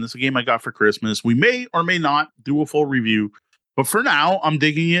obligation. This is a game I got for Christmas. We may or may not do a full review, but for now, I'm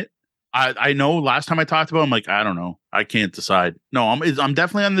digging it. I know last time I talked about it, I'm like, I don't know. I can't decide. No, I'm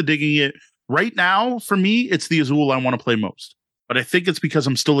definitely on the digging it. Right now, for me, it's the Azul I want to play most. But I think it's because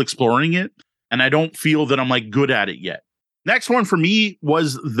I'm still exploring it, and I don't feel that I'm like good at it yet. Next one for me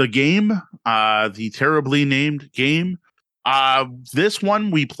was the game, the terribly named game. This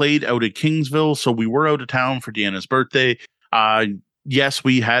one we played out at Kingsville, so we were out of town for Deanna's birthday. Yes,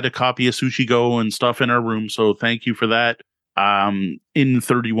 we had a copy of Sushi Go and stuff in our room, so thank you for that. In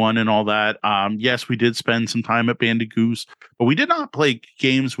 31 and all that. Yes, we did spend some time at Bandy Goose, but we did not play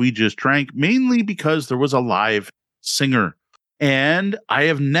games. We just drank, mainly because there was a live singer. And I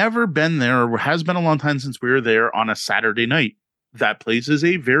have never been there, or has been a long time since we were there on a Saturday night. That place is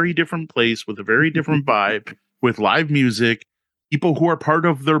a very different place with a very different vibe, with live music, people who are part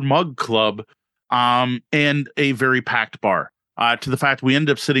of their mug club, and a very packed bar. To the fact we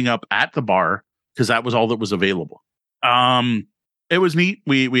ended up sitting up at the bar because that was all that was available. It was neat.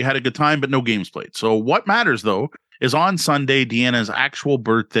 We had a good time, but no games played. So what matters though is on Sunday, Deanna's actual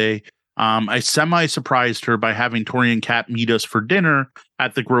birthday. I semi-surprised her by having Tori and Kat meet us for dinner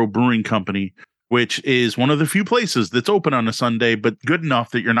at the Grove Brewing Company, which is one of the few places that's open on a Sunday, but good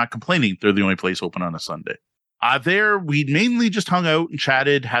enough that you're not complaining they're the only place open on a Sunday. There, we mainly just hung out and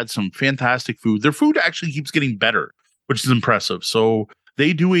chatted, had some fantastic food. Their food actually keeps getting better, which is impressive. So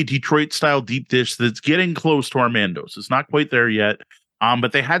they do a Detroit-style deep dish that's getting close to Armando's. It's not quite there yet,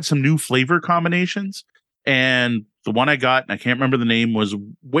 but they had some new flavor combinations, and the one I got, and I can't remember the name, was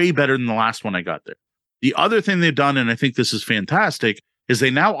way better than the last one I got there. The other thing they've done, and I think this is fantastic, is they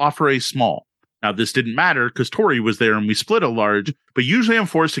now offer a small. Now, this didn't matter because Tori was there and we split a large, but usually I'm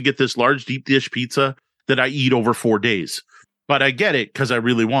forced to get this large deep dish pizza that I eat over 4 days. But I get it because I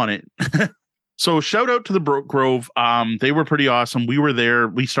really want it. So shout out to the Grove. They were pretty awesome. We were there.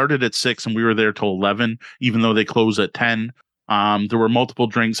 We started at 6 and we were there till 11, even though they close at 10. There were multiple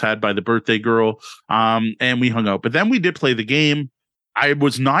drinks had by the birthday girl, and we hung out. But then we did play the game. I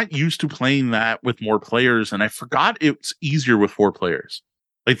was not used to playing that with more players, and I forgot it's easier with 4 players.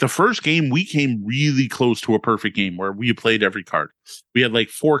 Like the first game, we came really close to a perfect game where we played every card. We had like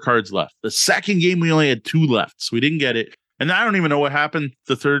 4 cards left. The second game, we only had 2 left, so we didn't get it. And I don't even know what happened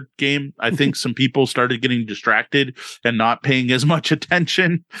the third game. I think some people started getting distracted and not paying as much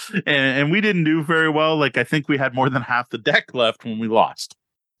attention. And we didn't do very well. Like, I think we had more than half the deck left when we lost.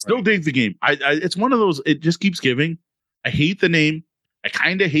 Still dig the game. It's one of those, it just keeps giving. I hate the name. I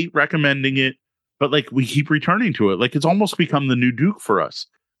kind of hate recommending it. But, like, we keep returning to it. Like, it's almost become the new Duke for us.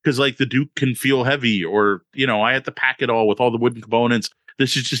 Because, like, the Duke can feel heavy. Or, you know, I had to pack it all with all the wooden components.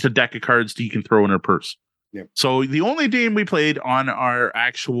 This is just a deck of cards that you can throw in her purse. Yep. So the only game we played on our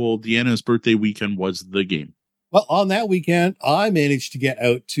actual Deanna's birthday weekend was the game. Well, on that weekend, I managed to get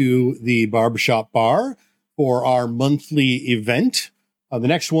out to the Barbershop Bar for our monthly event. The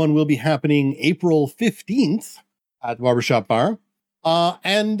next one will be happening April 15th at the Barbershop Bar.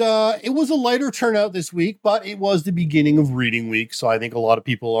 And it was a lighter turnout this week, but it was the beginning of reading week. So I think a lot of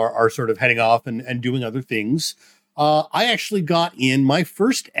people are sort of heading off and doing other things. I actually got in my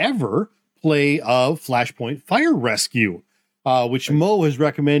first ever play of Flashpoint Fire Rescue, which Mo has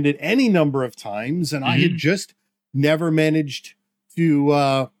recommended any number of times. And I had just never managed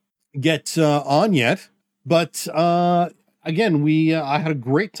to get on yet. But again, I had a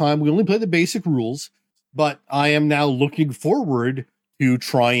great time. We only played the basic rules, but I am now looking forward to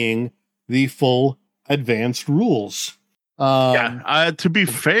trying the full advanced rules. To be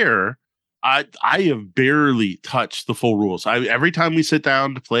fair, I have barely touched the full rules. Every time we sit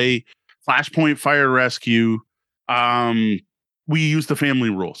down to play Flashpoint Fire Rescue, we use the family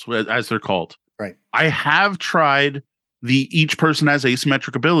rules, as they're called. Right. I have tried each person has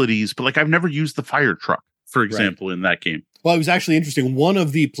asymmetric abilities, but I've never used the fire truck, for example, in that game. Well, it was actually interesting. One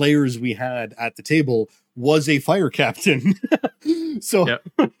of the players we had at the table was a fire captain. So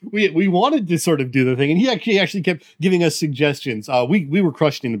we wanted to sort of do the thing. And he actually kept giving us suggestions. We were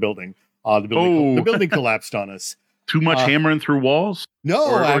crushed in the building. The building collapsed on us. Too much hammering through walls?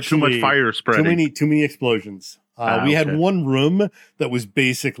 No, or too much fire spreading? Too many explosions. We had one room that was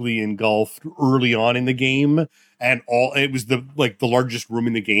basically engulfed early on in the game, and it was the largest room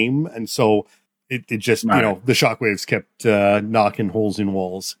in the game, and so it just the shockwaves kept knocking holes in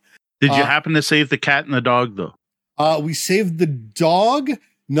walls. Did you happen to save the cat and the dog though? We saved the dog.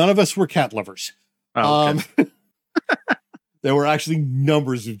 None of us were cat lovers. Oh, okay. There were actually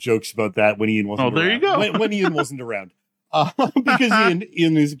numbers of jokes about that when Ian wasn't around. Oh, there you go. When Ian wasn't around. Because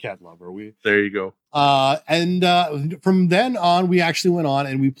Ian is a cat lover. There you go. And from then on, we actually went on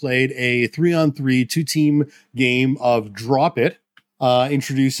and we played a 3-on-3 2-team game of Drop It,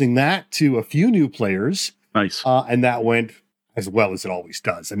 introducing that to a few new players. Nice. And that went as well as it always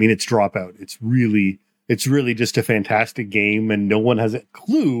does. I mean, it's Dropout. It's really just a fantastic game, and no one has a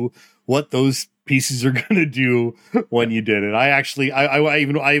clue what those pieces are going to do when you did it. I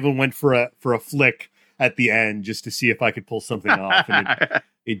even went for a flick at the end just to see if I could pull something off, and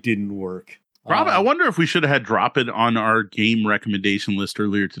it didn't work. Rob, I wonder if we should have had Drop It on our game recommendation list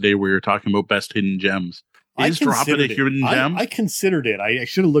earlier today, where you're talking about best hidden gems. Is Drop It a hidden gem? I considered it. I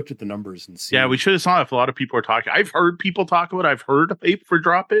should have looked at the numbers and seen. Yeah, we should have saw if a lot of people are talking. I've heard people talk about it. I've heard hype for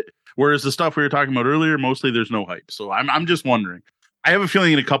Drop It, whereas the stuff we were talking about earlier, mostly there's no hype. So I'm just wondering. I have a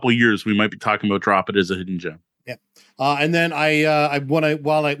feeling in a couple of years we might be talking about Drop It as a hidden gem. Yeah. And then when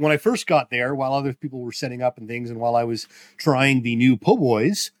I first got there, while other people were setting up and things, and while I was trying the new Po'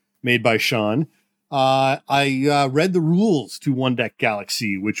 Boys made by Sean, I read the rules to One Deck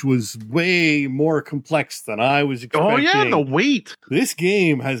Galaxy, which was way more complex than I was expecting. Oh yeah, the weight. This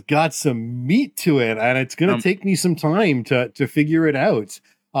game has got some meat to it, and it's going to take me some time to figure it out.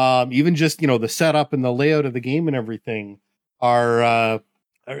 Even just the setup and the layout of the game and everything are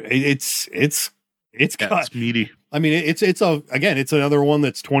it's meaty. I mean, it's another one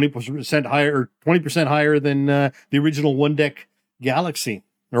that's 20% higher, or 20% higher than the original One Deck Galaxy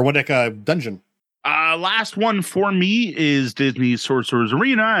or One Deck Dungeon. Last one for me is Disney's Sorcerer's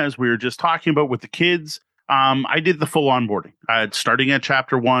Arena, as we were just talking about with the kids. I did the full onboarding, starting at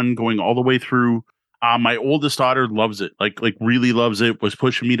chapter 1, going all the way through. My oldest daughter loves it, like really loves it, was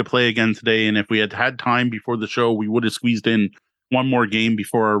pushing me to play again today. And if we had time before the show, we would have squeezed in one more game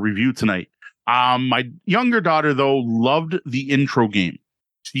before our review tonight. My younger daughter, though, loved the intro game.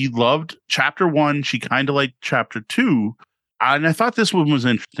 She loved chapter 1. She kind of liked chapter 2. And I thought this one was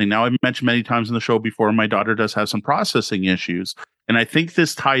interesting. Now, I've mentioned many times in the show before, my daughter does have some processing issues. And I think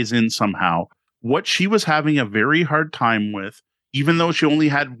this ties in somehow. What she was having a very hard time with, even though she only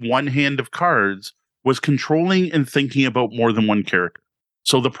had one hand of cards, was controlling and thinking about more than one character.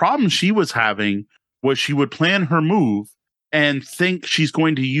 So the problem she was having was she would plan her move and think she's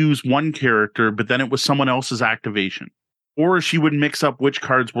going to use one character, but then it was someone else's activation. Or she would mix up which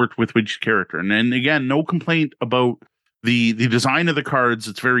cards worked with which character. And then again, no complaint about the design of the cards.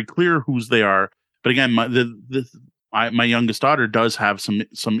 It's very clear whose they are. But again, my youngest daughter does have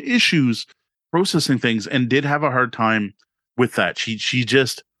some issues processing things and did have a hard time with that. She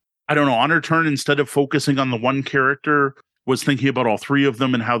just, I don't know, on her turn, instead of focusing on the one character, was thinking about all three of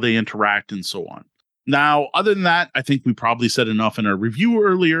them and how they interact and so on. Now, other than that, I think we probably said enough in our review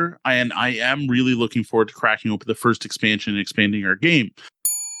earlier, and I am really looking forward to cracking open the first expansion and expanding our game.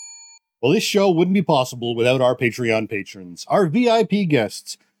 Well, this show wouldn't be possible without our Patreon patrons, our VIP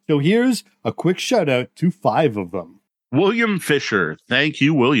guests. So here's a quick shout out to 5 of them. William Fisher. Thank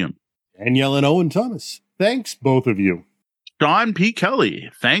you, William. Danielle and Owen Thomas. Thanks, both of you. Sean P.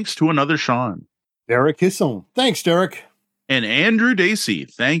 Kelly. Thanks to another Sean. Derek Hisson. Thanks, Derek. And Andrew Dacey.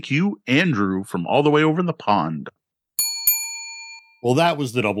 Thank you, Andrew, from all the way over in the pond. Well, that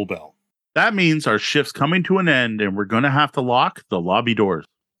was the double bell. That means our shift's coming to an end and we're going to have to lock the lobby doors.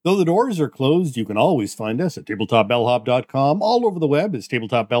 Though the doors are closed, you can always find us at tabletopbellhop.com. All over the web is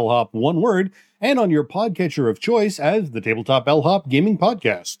Tabletop Bellhop, one word, and on your podcatcher of choice as the Tabletop Bellhop Gaming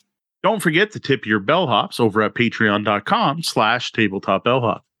Podcast. Don't forget to tip your bellhops over at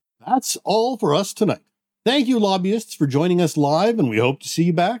patreon.com/tabletopbellhop. That's all for us tonight. Thank you, lobbyists, for joining us live, and we hope to see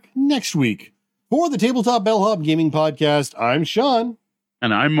you back next week. For the Tabletop Bellhop Gaming Podcast, I'm Sean.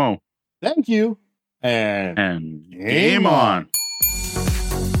 And I'm Mo. Thank you. And game on.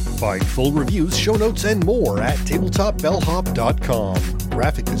 Find full reviews, show notes, and more at tabletopbellhop.com.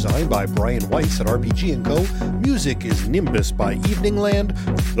 Graphic design by Brian Weiss at RPG & Co. Music is Nimbus by Evening Land.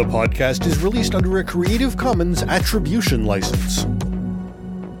 The podcast is released under a Creative Commons Attribution license.